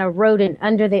some kind of rodent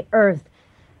under the earth,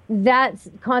 that's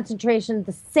concentration,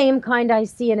 the same kind I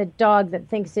see in a dog that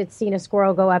thinks it's seen a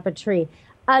squirrel go up a tree.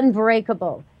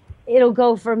 Unbreakable. It'll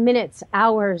go for minutes,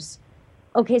 hours.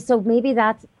 Okay, so maybe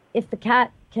that's, if the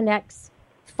cat connects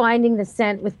finding the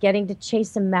scent with getting to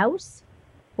chase a mouse,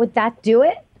 would that do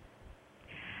it?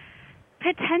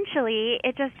 Potentially.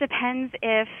 It just depends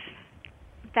if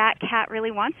that cat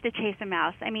really wants to chase a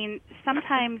mouse. I mean,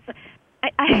 sometimes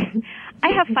I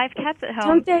have 5 cats at home.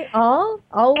 Don't they all?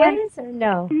 Always? Or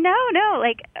no? No.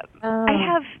 Like, I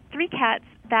have 3 cats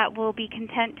that will be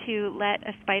content to let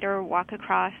a spider walk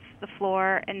across the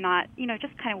floor and not,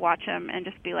 just kind of watch them and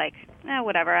just be like,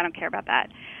 whatever, I don't care about that.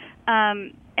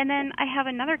 And then I have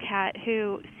another cat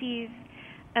who sees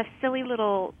a silly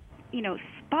little,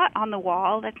 spot on the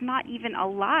wall that's not even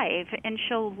alive, and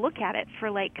she'll look at it for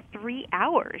like 3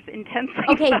 hours intensely.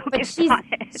 Okay, but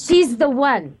she's the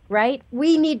one, right?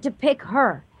 We need to pick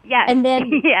her. Yes. And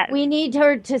then yes. we need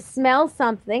her to smell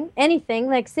something, anything,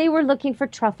 like say we're looking for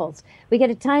truffles. We get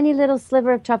a tiny little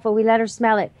sliver of truffle, we let her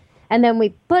smell it. And then we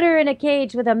put her in a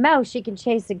cage with a mouse she can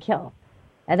chase and kill.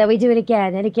 And then we do it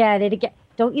again and again and again.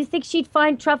 Don't you think she'd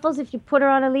find truffles if you put her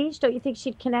on a leash? Don't you think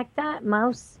she'd connect that?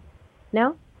 Mouse?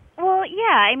 No? Well,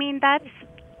 yeah. I mean, that's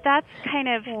kind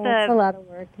of It's a lot of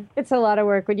work. It's a lot of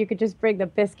work when you could just bring the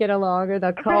biscuit along or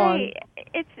the Kong.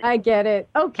 Right. I get it.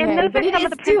 Okay, and those but are some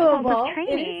of the principles doable. of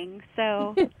training.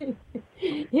 So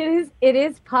it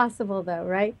is possible, though,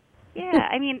 right? Yeah.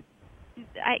 I mean,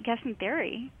 I guess in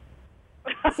theory.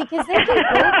 See, because they can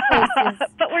go places.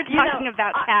 But we're talking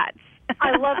about cats.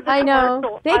 I love the I know.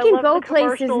 commercial. They can go the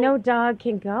places no dog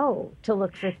can go to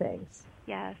look for things.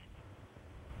 Yes.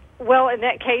 Well, in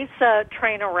that case,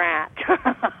 train a rat.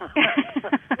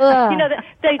 Ugh.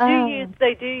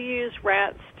 They do use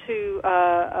rats to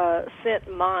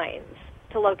scent mines,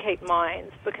 to locate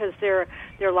mines, because they're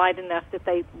light enough that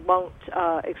they won't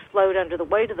explode under the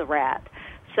weight of the rat.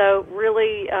 So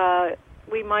really,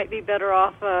 we might be better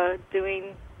off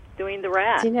doing the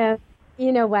rat.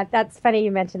 You know what? That's funny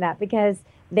you mentioned that, because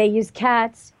they use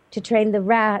cats to train the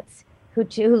rats who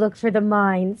look for the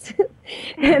mines.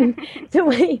 And the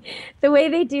way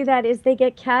they do that is they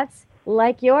get cats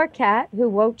like your cat who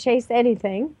won't chase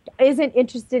anything, isn't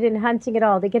interested in hunting at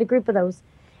all. They get a group of those.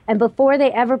 And before they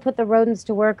ever put the rodents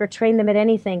to work or train them at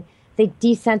anything, they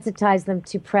desensitize them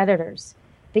to predators.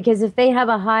 Because if they have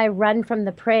a high run from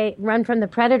the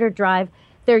predator drive,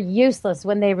 they're useless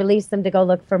when they release them to go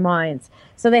look for mines.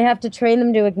 So they have to train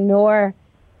them to ignore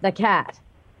the cat.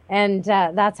 And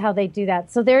that's how they do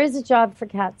that. So there is a job for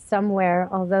cats somewhere,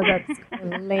 although that's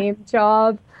kind of a lame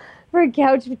job for a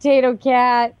couch potato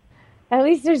cat. At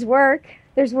least there's work.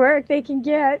 There's work they can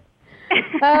get.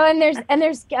 Oh, and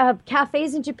there's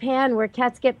cafes in Japan where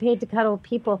cats get paid to cuddle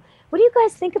people. What do you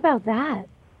guys think about that?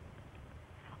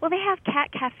 Well, they have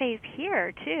cat cafes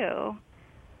here too.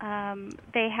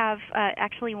 They have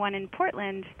actually one in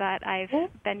Portland that I've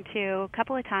been to a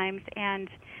couple of times, and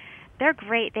they're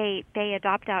great. They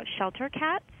adopt out shelter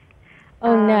cats.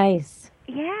 Oh, nice.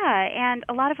 Yeah, and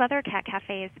a lot of other cat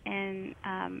cafes in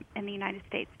the United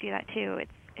States do that too.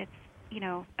 It's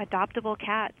adoptable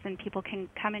cats, and people can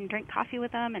come and drink coffee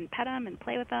with them and pet them and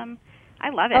play with them. I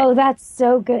love it. Oh, that's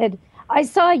so good. I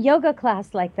saw a yoga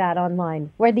class like that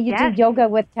online where you do yoga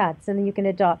with cats and then you can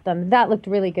adopt them. That looked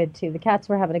really good too. The cats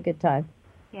were having a good time.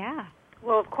 Yeah.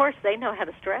 Well, of course, they know how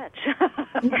to stretch.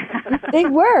 They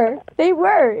were.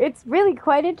 It's really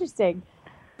quite interesting.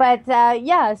 But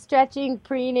yeah, stretching,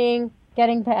 preening,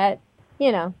 getting pet,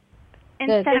 you know.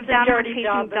 Instead of downward dirty facing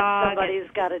job, dog,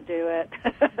 somebody's got to do it.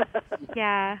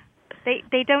 yeah,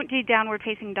 they don't do downward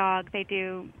facing dog. They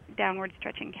do downward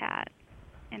stretching cat.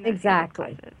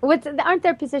 Exactly. Aren't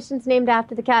there positions named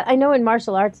after the cat? I know in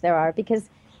martial arts there are,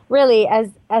 because really, as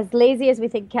lazy as we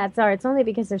think cats are, it's only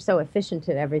because they're so efficient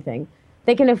at everything.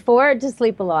 They can afford to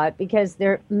sleep a lot because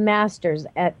they're masters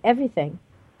at everything.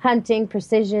 Hunting,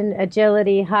 precision,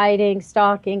 agility, hiding,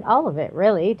 stalking, all of it,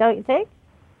 really, don't you think?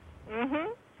 Mm-hmm.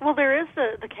 Well, there is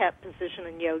the cat position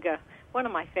in yoga. One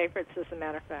of my favorites, as a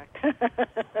matter of fact.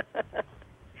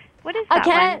 What is that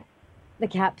one? The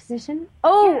cat position?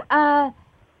 Oh, yeah.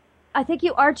 I think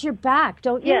you arch your back,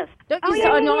 don't you? Yes. Don't you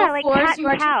yeah, like fours,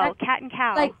 cat and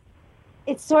cow. Like,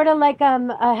 it's sort of like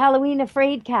a Halloween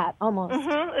afraid cat, almost.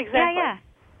 Mm-hmm, exactly.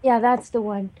 Yeah, that's the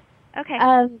one. Okay.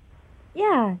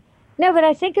 Yeah. No, but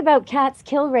I think about cats'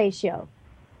 kill ratio.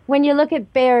 When you look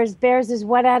at bears is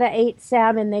 1 out of 8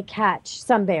 salmon they catch.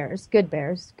 Some bears, good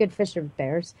fisher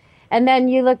bears. And then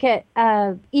you look at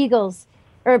eagles,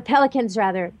 or pelicans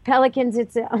rather. Pelicans,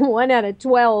 it's 1 out of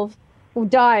 12 who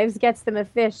dives, gets them a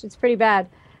fish. It's pretty bad.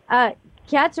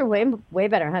 Cats are way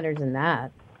better hunters than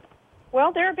that.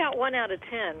 Well, they're about 1 out of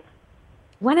 10.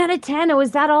 1 out of 10? Oh,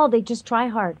 is that all? They just try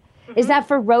hard. Mm-hmm. Is that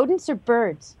for rodents or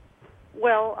birds?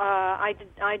 Well, I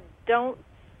don't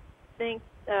think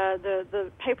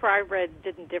the paper I read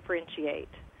didn't differentiate.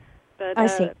 But I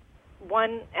see.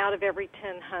 1 out of every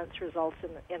 10 hunts results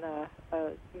in a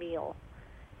meal.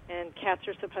 And cats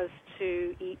are supposed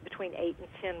to eat between 8 and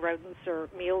 10 rodents or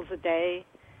meals a day.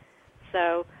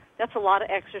 So that's a lot of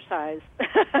exercise.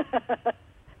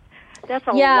 That's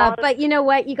a lot. Yeah, but you know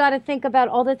what? You got to think about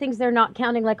all the things they're not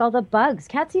counting, like all the bugs.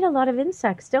 Cats eat a lot of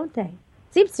insects, don't they?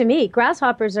 Seems to me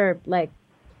grasshoppers are like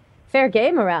fair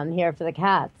game around here for the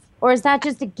cats. Or is that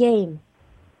just a game?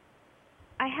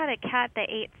 I had a cat that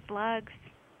ate slugs.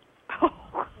 I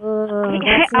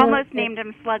almost named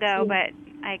him Sluggo, but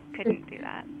I couldn't do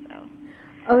that. So.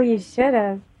 Oh, you should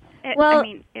have. It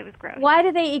was gross. Why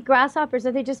do they eat grasshoppers?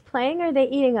 Are they just playing, or are they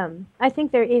eating them? I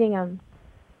think they're eating them.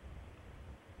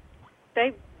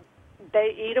 They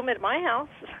eat them at my house.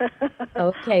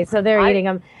 Okay, so they're eating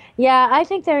them. Yeah, I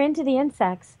think they're into the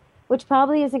insects, which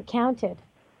probably isn't counted.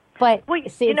 But well,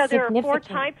 see, there are 4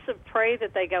 types of prey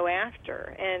that they go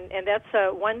after, and that's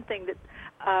one thing that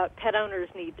cat owners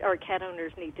need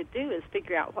to do is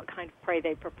figure out what kind of prey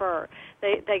they prefer.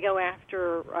 They go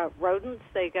after rodents,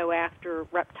 they go after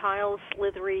reptiles,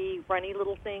 slithery, runny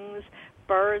little things,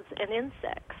 birds, and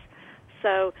insects.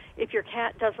 So if your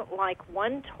cat doesn't like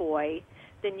one toy,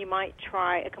 then you might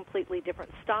try a completely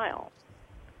different style.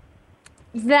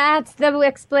 That's the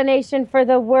explanation for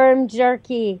the worm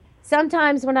jerky.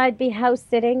 Sometimes when I'd be house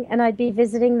sitting and I'd be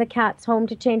visiting the cat's home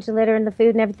to change the litter and the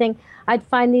food and everything, I'd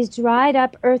find these dried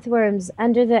up earthworms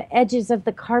under the edges of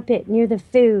the carpet near the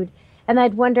food, and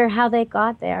I'd wonder how they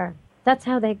got there. That's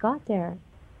how they got there.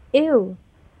 Ew.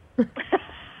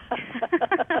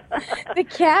 The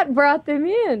cat brought them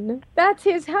in. That's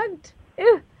his hunt.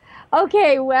 Ew.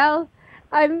 Okay, well,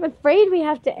 I'm afraid we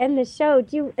have to end the show.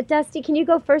 Dusty, can you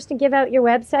go first and give out your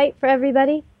website for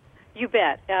everybody? You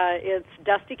bet. It's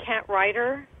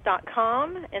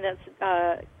dustycatwriter.com, and that's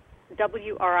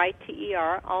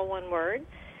WRITER, all one word.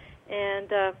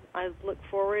 And I look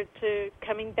forward to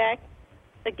coming back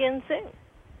again soon.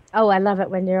 Oh, I love it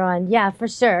when you're on. Yeah, for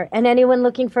sure. And anyone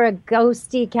looking for a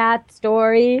ghosty cat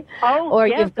story, or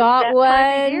yes, you've got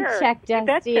one, check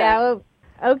Dusty out.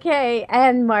 Okay,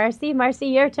 and Marcy,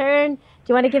 your turn. Do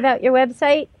you want to give out your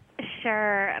website?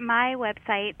 Sure. My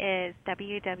website is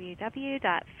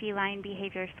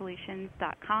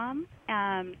www.felinebehaviorsolutions.com.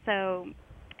 So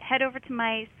head over to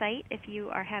my site if you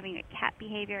are having a cat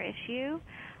behavior issue.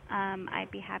 I'd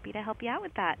be happy to help you out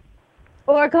with that.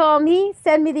 Or call me,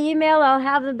 send me the email. I'll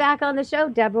have them back on the show.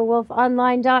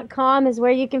 DeborahWolfOnline.com is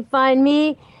where you can find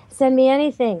me. Send me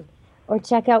anything. Or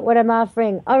check out what I'm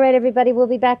offering. All right, everybody, we'll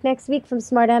be back next week from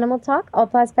Smart Animal Talk, All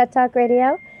Paws Pet Talk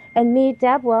Radio, and me,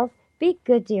 Deb Wolf. Be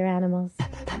good to your animals.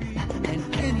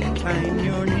 And anytime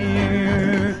you're near